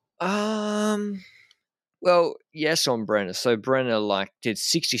think, well, yes on Brenner. So Brenner did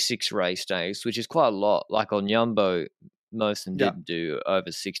 66 race days, which is quite a lot. On Jumbo, most of them Yeah. didn't do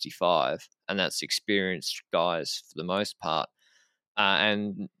over 65, and that's experienced guys for the most part.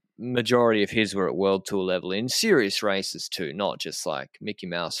 And majority of his were at World Tour level in serious races too, not just like Mickey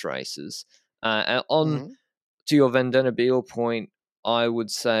Mouse races. And on Mhm. to your Van Den Beel point, I would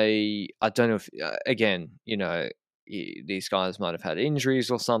say, I don't know if, again, these guys might have had injuries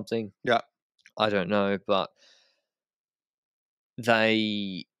or something. Yeah. I don't know, but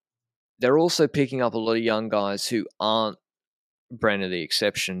they're also picking up a lot of young guys who aren't Brenner the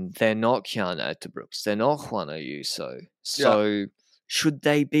exception. They're not Kian Atterbrooks. They're not Juan Ayuso. Yeah. So should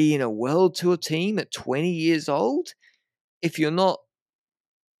they be in a World Tour team at 20 years old? If you're not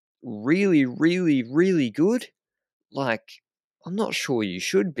really, really, really good, like, I'm not sure you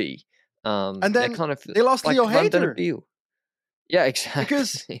should be. And They're then kind of they lost like Leo Van Den Hayter Beel. Yeah,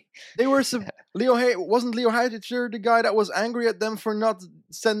 because exactly. they were wasn't Leo Hayter the guy that was angry at them for not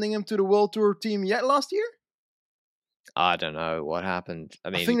sending him to the World Tour team yet last year? I don't know what happened. I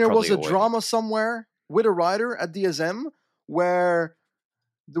I mean, think he there was probably a drama somewhere with a rider at DSM where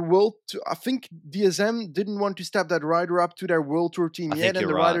I think DSM didn't want to step that rider up to their World Tour team I yet, think and you're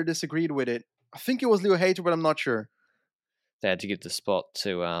the right. rider disagreed with it. I think it was Leo Hayter, but I'm not sure. They had to give the spot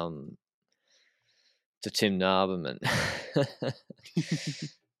to Tim Narberman.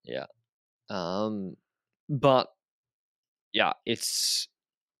 Yeah. But yeah,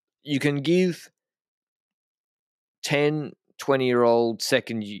 you can give 10, 20-year-old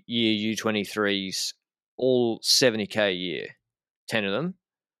second year U23s all 70K a year, 10 of them,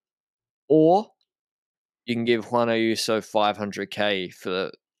 or you can give Juan Ayuso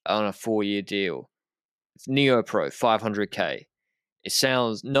 500K on a 4-year deal. It's Neo Pro 500K. It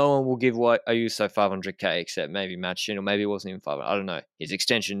sounds no one will give Ayuso 500K except maybe Matt Shin, or maybe it wasn't even 500. I don't know. His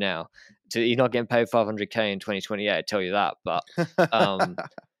extension now. He's not getting paid 500K in 2028. I tell you that. But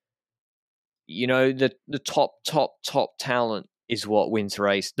the top talent is what wins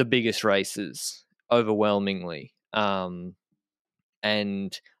the biggest races overwhelmingly. And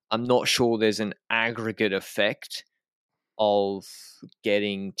I'm not sure there's an aggregate effect of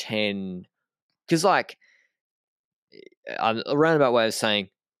getting 10, because like a roundabout way of saying,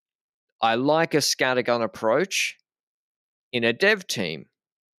 I like a scattergun approach in a dev team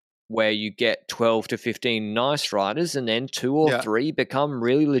where you get 12 to 15 nice riders and then 2 or 3 become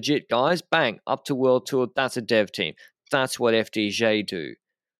really legit guys. Bang, up to World Tour. That's a dev team. That's what FDJ do.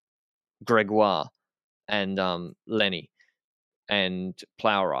 Gregoire and Lenny and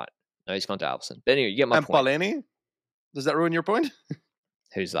Plowright. No, he's gone to Alpecin. But anyway, you get my And point. Paleni? Does that ruin your point?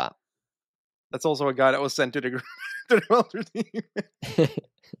 Who's that? That's also a guy that was sent to the to the World Tour team.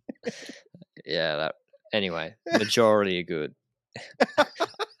 Yeah, anyway, majority are good.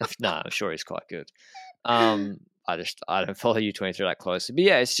 No, I'm sure he's quite good. I don't follow U23 that closely, but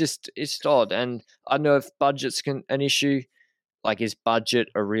yeah, it's odd, and I don't know if budget's an issue. Like, is budget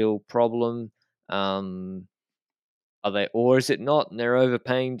a real problem? Are they, or is it not? And they're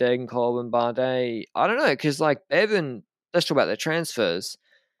overpaying Degenkolb and Bardet. I don't know, because like Bevan, let's talk about their transfers.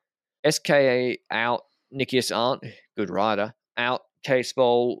 SKA out, Nikias Arndt, good rider, out, Case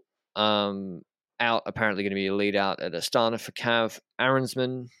Bowl, out, apparently going to be a lead out at Astana for Cav.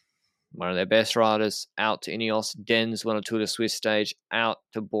 Aronsman, one of their best riders, out to Ineos. Dens won a Tour de Swiss stage, out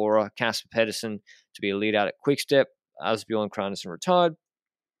to Bora. Casper Pedersen to be a lead out at Quickstep. Asbjorn Kranissen retired.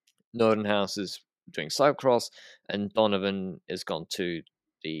 Nordenhouse is doing cyclocross, and Donovan has gone to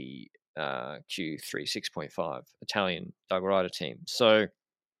the Q3 6.5 Italian dog rider team. So,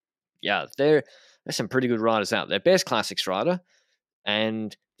 yeah, there's some pretty good riders out there. Best Classics rider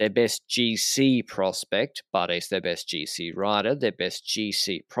and their best GC prospect. Bardet's their best GC rider. Their best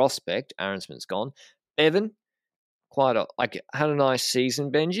GC prospect. Aronsman's gone. Bevan, had a nice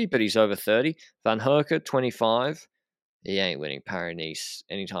season, Benji, but he's over 30. Van Herke, 25. He ain't winning Paris-Nice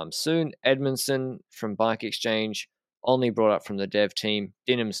anytime soon. Edmondson from Bike Exchange, only brought up from the dev team.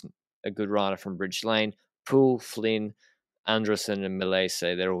 Dinham's a good rider from Bridge Lane. Poole, Flynn, Anderson, and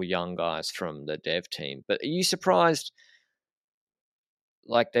Milese, they're all young guys from the dev team. But are you surprised,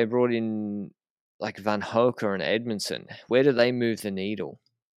 like, they brought in like Van Hoker and Edmondson? Where do they move the needle?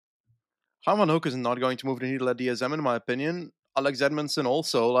 Van Hoek is not going to move the needle at DSM, in my opinion. Alex Edmondson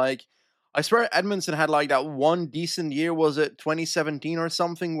also. Like, I swear Edmondson had like that one decent year, was it 2017 or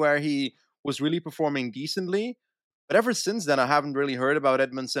something, where he was really performing decently. But ever since then, I haven't really heard about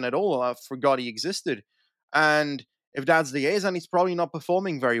Edmondson at all. I forgot he existed. And if that's the case, then he's probably not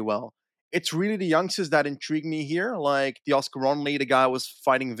performing very well. It's really the youngsters that intrigue me here, like the Oscar Ronley, the guy who was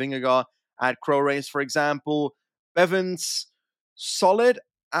fighting Vingegaard at Crow Race, for example. Bevan's solid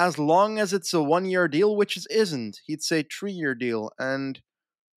as long as it's a 1-year deal, which it isn't. He'd say 3-year deal. And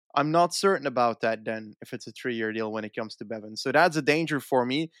I'm not certain about that then, if it's a 3-year deal when it comes to Bevan. So that's a danger for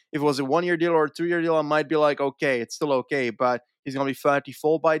me. If it was a 1-year deal or a 2-year deal, I might be like, okay, it's still okay, but he's going to be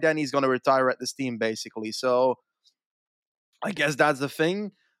 34 by then. He's going to retire at this team, basically. So I guess that's the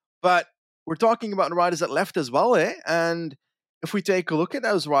thing. But we're talking about the riders that left as well, eh? And if we take a look at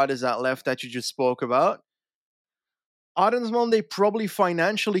those riders that left that you just spoke about, Adensman, they probably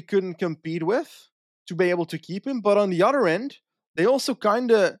financially couldn't compete with to be able to keep him. But on the other end, they also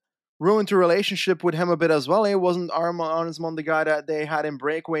kind of ruined the relationship with him a bit as well. It wasn't Adensman the guy that they had in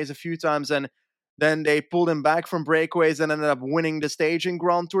breakaways a few times, and then they pulled him back from breakaways and ended up winning the stage in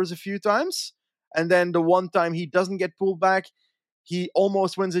Grand Tours a few times. And then the one time he doesn't get pulled back, he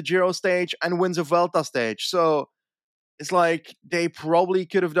almost wins a Giro stage and wins a Vuelta stage. So it's like they probably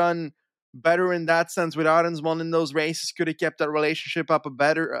could have done better in that sense with Arensman in those races, could have kept that relationship up a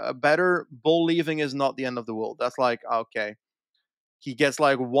better. Bull leaving is not the end of the world. That's like, okay. He gets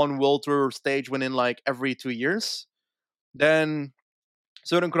like one World Tour stage win in like every 2 years. Then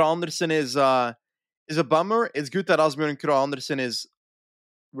Søren Kragh Andersen is a bummer. It's good that Asbjørn Kragh Andersen is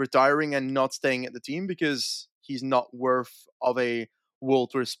retiring and not staying at the team because he's not worth of a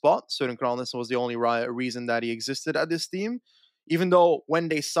World Tour spot. Søren Kragh Andersen was the only reason that he existed at this team. Even though when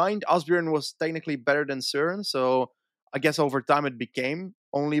they signed, Asbjørn was technically better than Søren. So I guess over time it became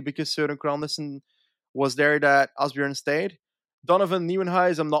only because Søren Kragh Andersen was there that Asbjørn stayed. Donovan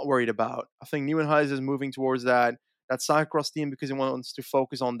Nieuwenhuis, I'm not worried about. I think Nieuwenhuis is moving towards that cyclocross team because he wants to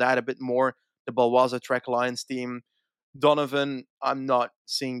focus on that a bit more. The Balwaza Trek Lions team. Donovan, I'm not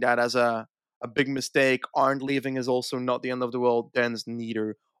seeing that as a big mistake. Arndt leaving is also not the end of the world. Dens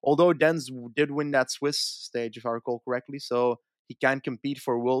neither. Although Dens did win that Swiss stage, if I recall correctly, so he can compete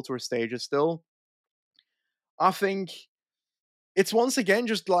for World Tour stages still. I think it's once again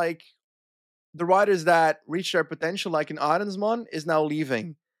just like the riders that reach their potential, like in Arensman, is now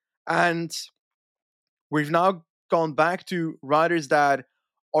leaving. And we've now gone back to riders that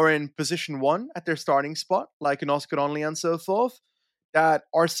are in position 1 at their starting spot, like in Oscar Onley and so forth, that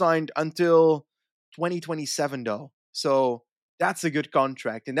are signed until 2027, though. So that's a good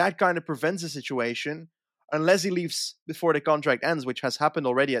contract. And that kind of prevents a situation, unless he leaves before the contract ends, which has happened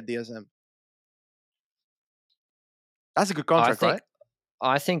already at DSM. That's a good contract, right?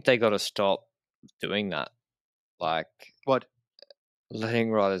 I think they got to stop doing that. Like, what?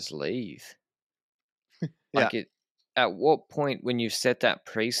 Letting riders leave. Yeah. Like, at what point when you've set that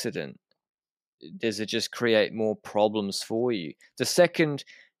precedent, does it just create more problems for you? The second,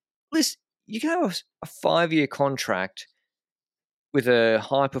 listen, you can have a 5-year contract with a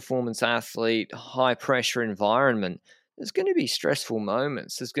high-performance athlete, high-pressure environment. There's going to be stressful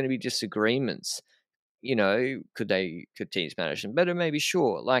moments. There's going to be disagreements. You know, could teams manage them better? Maybe,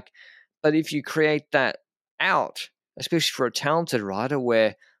 sure. Like, but if you create that out, especially for a talented rider,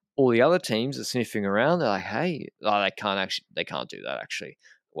 where all the other teams are sniffing around, they're like, "Hey, they can't do that actually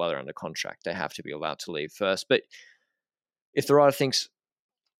while they're under contract. They have to be allowed to leave first." But if the rider thinks,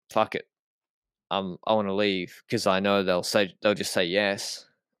 "Fuck it, I want to leave," because I know they'll just say yes.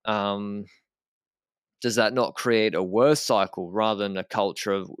 Does that not create a worse cycle rather than a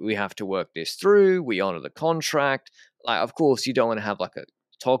culture of we have to work this through, we honor the contract? Like, of course, you don't want to have like a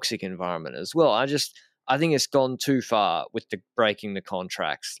toxic environment as well. I think it's gone too far with the breaking the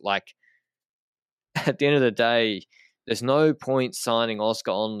contracts. Like, at the end of the day, there's no point signing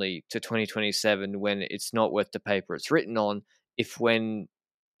Oscar Onley to 2027 when it's not worth the paper it's written on. If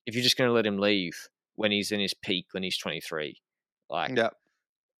you're just going to let him leave when he's in his peak, when he's 23, like, yeah.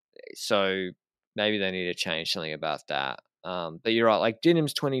 So maybe they need to change something about that. But you're right. Like,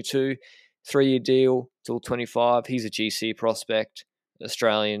 Dinham's 22, 3-year deal till 25. He's a GC prospect,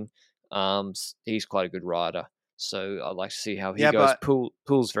 Australian. He's quite a good rider. So I'd like to see how he goes.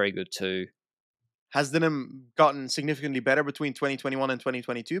 Pool's very good too. Has Dinham gotten significantly better between 2021 and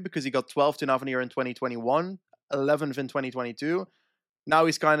 2022? Because he got 12th in Avenir in 2021, 11th in 2022. Now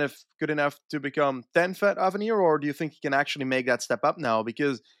he's kind of good enough to become 10th at Avenir, or do you think he can actually make that step up now?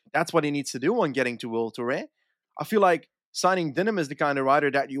 Because that's what he needs to do when getting to World Tour. I feel like signing Dinham is the kind of rider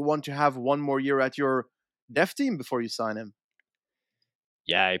that you want to have one more year at your dev team before you sign him.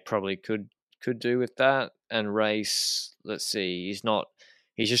 Yeah, he probably could do with that. And race, let's see,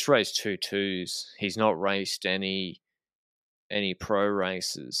 he's just raced 2-2s. He's not raced any pro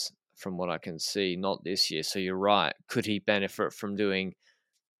races from what I can see, not this year. So you're right. Could he benefit from doing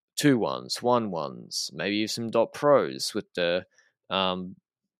 2-1s, 1-1s, maybe some dot pros with the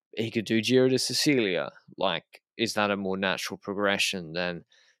he could do Giro de Sicilia? Like, is that a more natural progression than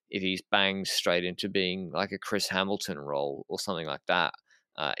if he's banged straight into being like a Chris Hamilton role or something like that?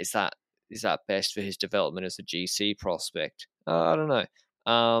 Is that best for his development as a GC prospect? I don't know.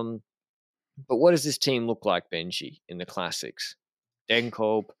 But what does this team look like, Benji, in the classics?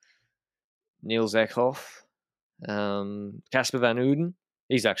 Degenkolb, Niels Eckhoff, Casper van Uden.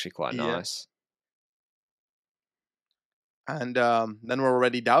 He's actually quite Yeah. nice. And then we're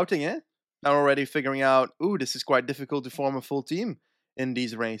already doubting it. Now we're already figuring out, this is quite difficult to form a full team in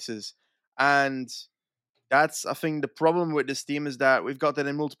these races. And that's, I think, the problem with this team is that we've got that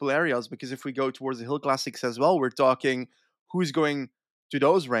in multiple areas. Because if we go towards the Hill Classics as well, we're talking who's going to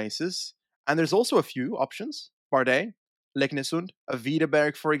those races. And there's also a few options. Bardet, Leknesund, a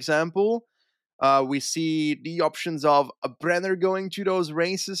Wiedeberg, for example. We see the options of a Brenner going to those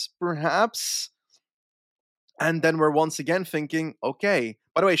races, perhaps. And then we're once again thinking, okay.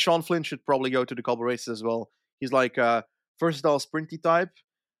 By the way, Sean Flynn should probably go to the couple races as well. He's like a versatile sprinty type,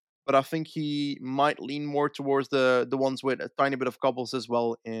 but I think he might lean more towards the ones with a tiny bit of couples as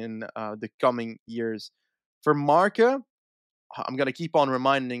well in the coming years. For Marke, I'm going to keep on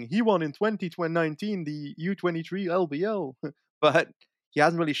reminding, he won in 2019 the U23 LBL, but he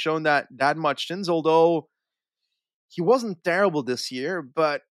hasn't really shown that much since, although he wasn't terrible this year,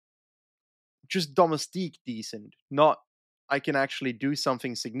 but just domestique decent, not I can actually do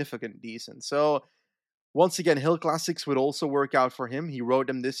something significant decent. So once again, Hill Classics would also work out for him. He rode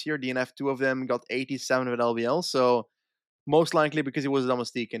them this year. DNF, 2 of them, got 87 at LBL. So most likely because he was a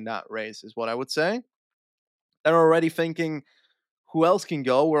domestique in that race is what I would say. They're already thinking, who else can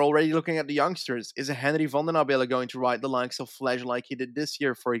go? We're already looking at the youngsters. Is a Henry van den Abele going to ride the likes of Flash like he did this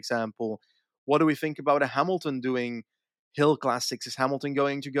year, for example? What do we think about a Hamilton doing Hill Classics? Is Hamilton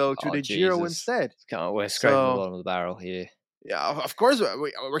going to go to the Giro instead? We're scraping the bottom of the barrel here. Yeah, of course,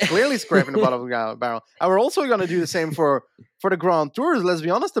 we're clearly scraping the bottom of the barrel. And we're also going to do the same for the Grand Tours, let's be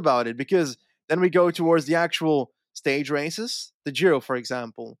honest about it, because then we go towards the actual stage races. The Giro, for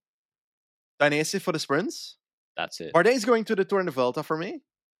example. Dainese for the sprints. That's it. Bardet's going to the Tour de Vuelta for me.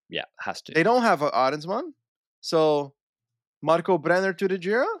 Yeah, has to. They don't have Arensman. So, Marco Brenner to the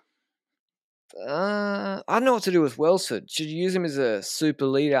Giro? I don't know what to do with Welsford. Should you use him as a super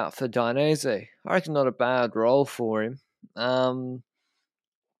lead out for Dainese? I reckon not a bad role for him. Vuelta?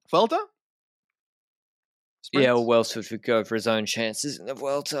 Sprints? Yeah, well, Welsford would go for his own chances in the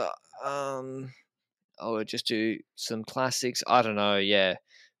Vuelta. I would just do some classics. I don't know. Yeah,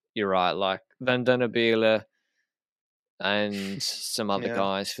 you're right. Like Van den Abele and some other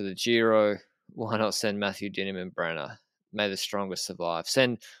guys for the Giro. Why not send Matthew Dinham and Brenner? May the strongest survive.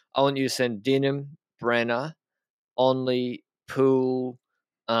 I want you to send Dinham, Brenner, Onley, Poole,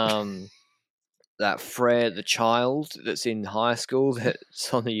 that Fred, the child that's in high school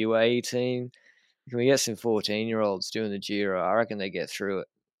that's on the U18. Can we get some 14-year-olds doing the Giro? I reckon they get through it.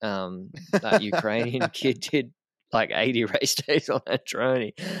 That Ukrainian kid did like 80 race days on that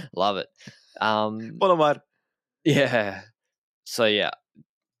Trony. Love it. Yeah. So, yeah.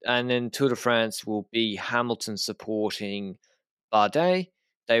 And then Tour de France will be Hamilton supporting Bardet.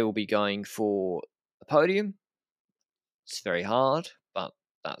 They will be going for a podium. It's very hard, but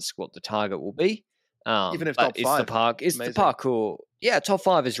that's what the target will be. Even if top 5. It's the parkour. Yeah, top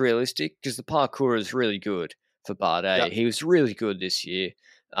 5 is realistic because the parkour is really good for Bardet. Yep. He was really good this year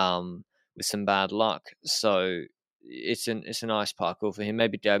with some bad luck. So it's a nice parkour for him.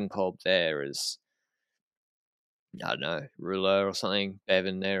 Maybe Degenkolb there is, I don't know, Rouleur or something.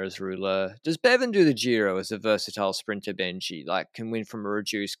 Bevan there as Rouleur. Does Bevan do the Giro as a versatile sprinter, Benji? Like, can win from a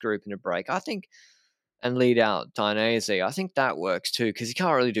reduced group in a break? I think, and lead out Dainese. I think that works too, because he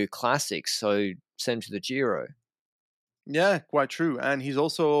can't really do classics, so send him to the Giro. Yeah, quite true. And he's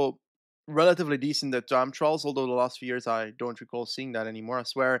also relatively decent at time trials, although the last few years I don't recall seeing that anymore. I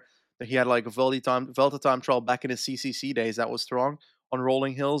swear that he had like a Vuelta time trial back in his CCC days that was strong on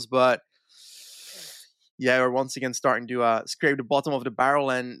rolling hills, but yeah, we're once again starting to scrape the bottom of the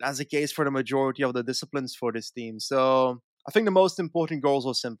barrel, and that's the case for the majority of the disciplines for this team. So I think the most important goals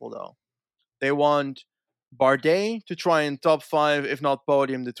are simple, though. They want Bardet to try and top 5, if not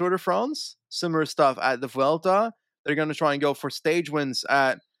podium, the Tour de France. Similar stuff at the Vuelta. They're going to try and go for stage wins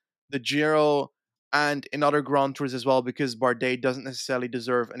at the Giro and in other Grand Tours as well, because Bardet doesn't necessarily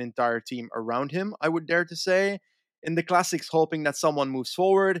deserve an entire team around him, I would dare to say. In the classics, hoping that someone moves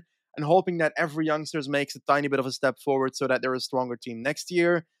forward, and hoping that every youngster makes a tiny bit of a step forward so that they're a stronger team next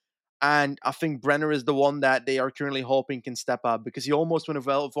year. And I think Brenner is the one that they are currently hoping can step up, because he almost won a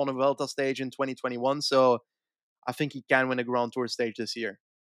Vuelta stage in 2021. So I think he can win a Grand Tour stage this year.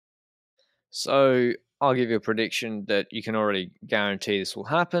 So I'll give you a prediction that you can already guarantee this will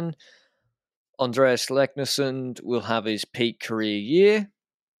happen. Andreas Leknesund will have his peak career year.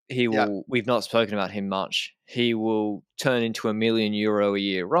 He will. Yep. We've not spoken about him much. He will turn into €1 million a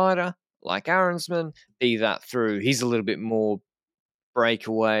year rider like Arensman. Be that through, he's a little bit more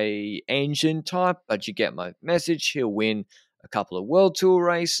breakaway engine type, but you get my message. He'll win a couple of World Tour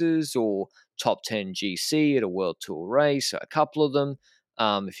races or top 10 GC at a World Tour race, a couple of them.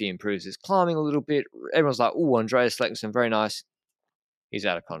 If he improves his climbing a little bit, everyone's like, oh, Andreas Leknesson, very nice. He's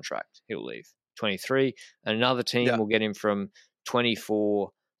out of contract. He'll leave. 23. And another team will get him from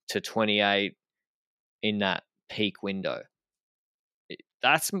 24 to 28 in that peak window.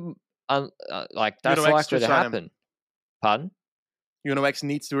 That's that's likely to happen. Pardon? UNOX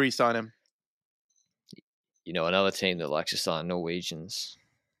needs to re-sign him. Another team that likes to sign Norwegians.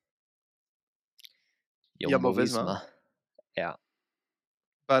 Jumbo-Visma. Yeah.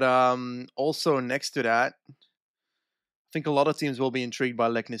 But also next to that, I think a lot of teams will be intrigued by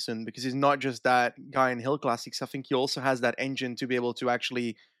Leknesson because he's not just that guy in Hill Classics. I think he also has that engine to be able to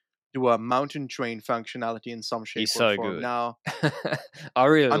actually do a mountain train functionality in some shape He's or so form. good. Now,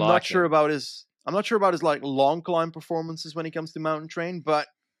 I'm not sure about his like long climb performances when it comes to mountain train, but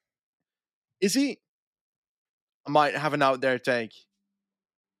is he? I might have an out there take.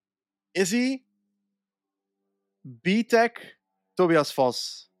 Is he B-Tech Tobias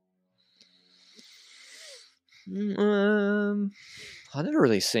Foss? I've never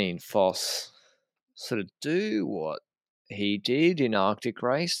really seen Foss sort of do what he did in Arctic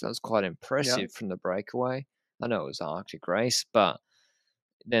Race. That was quite impressive from the breakaway. I know it was Arctic Race, but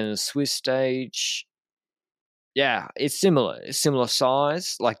then the Swiss stage, it's similar. It's similar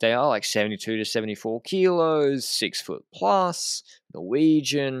size. Like they are like 72 to 74 kilos, 6 foot plus,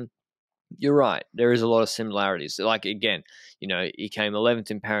 Norwegian. You're right. There is a lot of similarities. Like, again, he came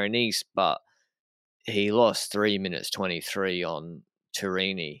 11th in Paris-Nice, but he lost 3 minutes 23 on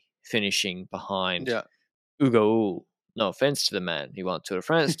Turini, finishing behind Ugo Ull. No offense to the man, he won Tour de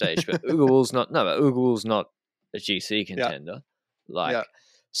France stage, but Ugo Ull's not a GC contender.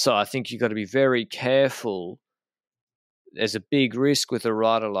 So I think you've got to be very careful. There's a big risk with a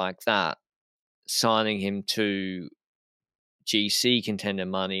rider like that, signing him to GC contender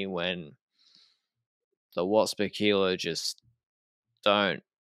money when the watts per kilo just don't.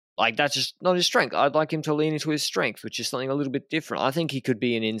 Like, that's just not his strength. I'd like him to lean into his strength, which is something a little bit different. I think he could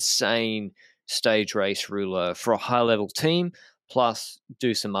be an insane stage race ruler for a high-level team, plus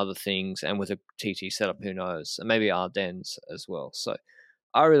do some other things, and with a TT setup, who knows? And maybe Ardennes as well. So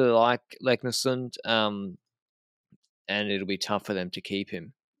I really like Leknesson, and it'll be tough for them to keep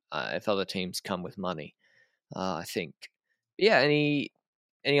him if other teams come with money, I think. Yeah, any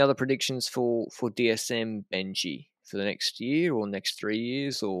other predictions for DSM, Benji, for the next year or next 3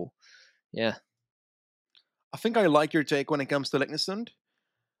 years? Or I think I like your take when it comes to Leknesson.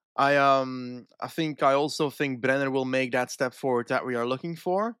 I also think Brenner will make that step forward that we are looking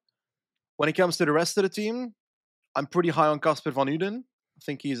for. When it comes to the rest of the team, I'm pretty high on Casper van Uden. I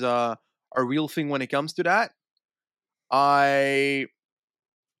think he's a real thing when it comes to that. I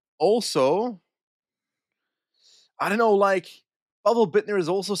don't know, like, Pavel Bittner is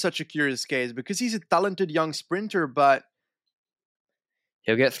also such a curious case because he's a talented young sprinter, but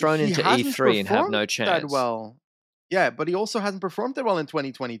he'll get thrown into E3 and have no chance. That well. Yeah, but he also hasn't performed that well in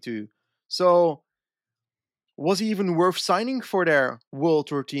 2022. So, was he even worth signing for their World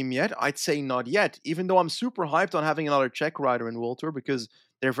Tour team yet? I'd say not yet, even though I'm super hyped on having another Czech rider in World Tour because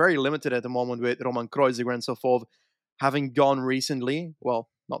they're very limited at the moment with Roman Kreuziger and so forth, having gone recently. Well,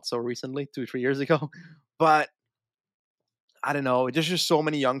 not so recently, 2-3 years ago. But I don't know. There's just so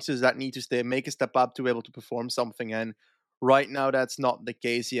many youngsters that need to make a step up to be able to perform something. And right now, that's not the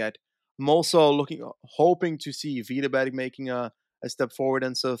case yet. I'm also hoping to see Wiedeberg making a step forward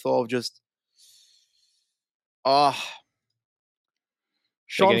and so forth. Just, Sean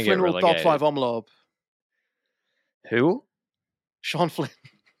Flynn will top 5 omloop. Who? Sean Flynn.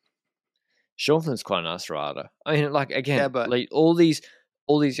 Sean Flynn's quite a nice rider. I mean, like, again, like all these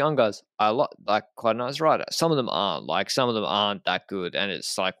young guys, I like quite a nice rider. Some of them aren't. Like, some of them aren't that good, and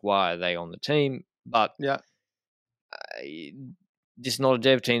it's like, why are they on the team? But this is not a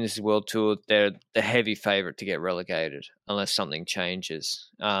dev team. This is World Tour. They're the heavy favorite to get relegated unless something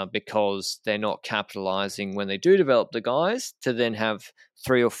changes, because they're not capitalizing when they do develop the guys to then have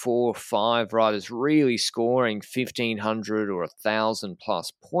 3 or 4 or 5 riders really scoring 1,500 or 1,000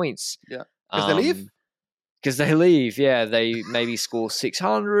 plus points. Yeah, because they leave. Because they leave, they maybe score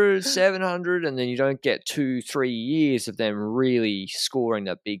 600, 700, and then you don't get 2-3 years of them really scoring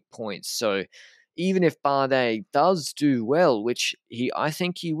the big points. So even if Bardet does do well, which I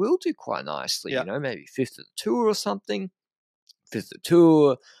think he will do quite nicely, maybe 5th at the Tour or something, 5th at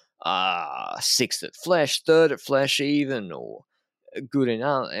Tour, 6th at Flesch, 3rd at Flesch even, or good in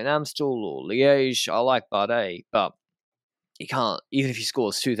Amstel or Liège. I like Bardet, but he can't, even if he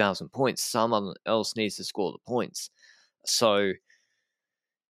scores 2,000 points, someone else needs to score the points. So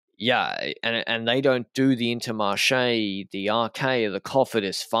Yeah, and they don't do the Intermarché, the Arcade, or the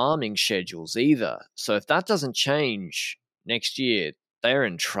Cofidis farming schedules either. So if that doesn't change next year, they're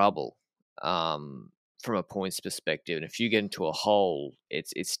in trouble from a points perspective. And if you get into a hole,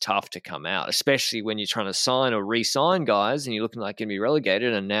 it's tough to come out, especially when you're trying to sign or re-sign guys and you're looking like you're going to be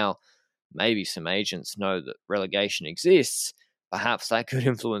relegated. And now maybe some agents know that relegation exists. Perhaps that could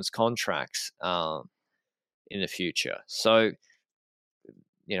influence contracts in the future. So,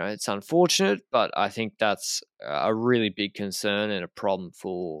 it's unfortunate, but I think that's a really big concern and a problem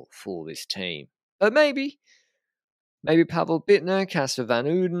for this team. But maybe Pavel Bittner, Casper Van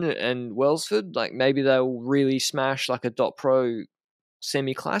Uden, and Welsford, like maybe they'll really smash like a .pro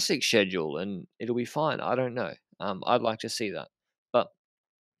semi-classic schedule and it'll be fine. I don't know. I'd like to see that. But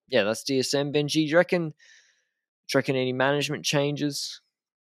yeah, that's DSM. Benji, do you reckon any management changes?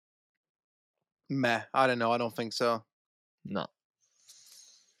 Meh. I don't know. I don't think so. No.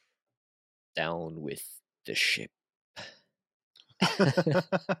 Down with the ship.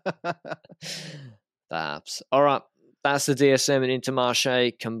 Perhaps. All right. That's the DSM and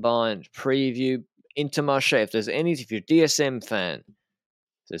Intermarché combined preview. Intermarché, if you're a DSM fan,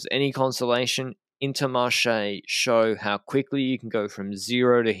 if there's any consolation, Intermarché show how quickly you can go from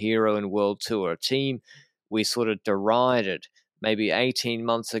zero to hero in World Tour. A team we sort of derided maybe 18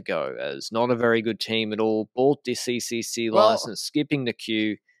 months ago as not a very good team at all, bought the CCC license, skipping the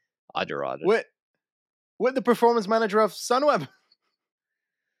queue. I derided. With the performance manager of Sunweb.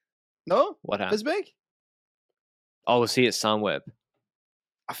 No? What happened? Visbeek? Oh, was he at Sunweb?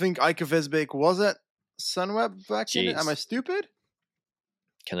 I think Ike Visbeek was at Sunweb back in it. Am I stupid?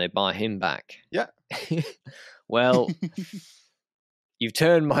 Can they buy him back? Yeah. Well, you've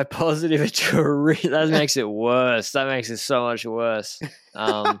turned my positive into a that makes it worse. That makes it so much worse.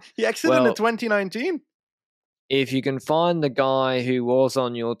 He exited in 2019. If you can find the guy who was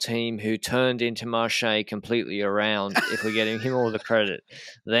on your team who turned Intermarché completely around, if we're getting him all the credit,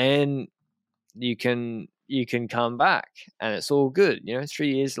 then you can come back and it's all good. 3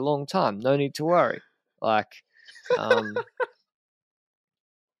 years is a long time. No need to worry. Yeah.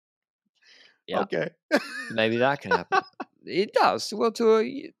 Okay. Maybe that can happen. It does. Well,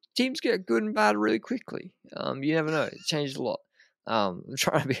 teams get good and bad really quickly. You never know. It changes a lot. I'm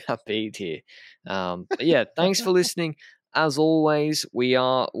trying to be upbeat here. But yeah, thanks for listening. As always, we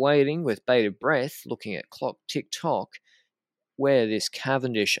are waiting with bated breath, looking at clock tick-tock, where this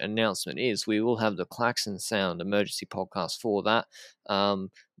Cavendish announcement is. We will have the Klaxon Sound emergency podcast for that.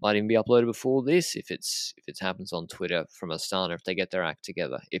 Might even be uploaded before this if it happens on Twitter from Astana, if they get their act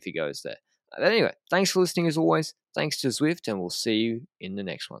together, if he goes there. But anyway, thanks for listening as always. Thanks to Zwift, and we'll see you in the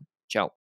next one. Ciao.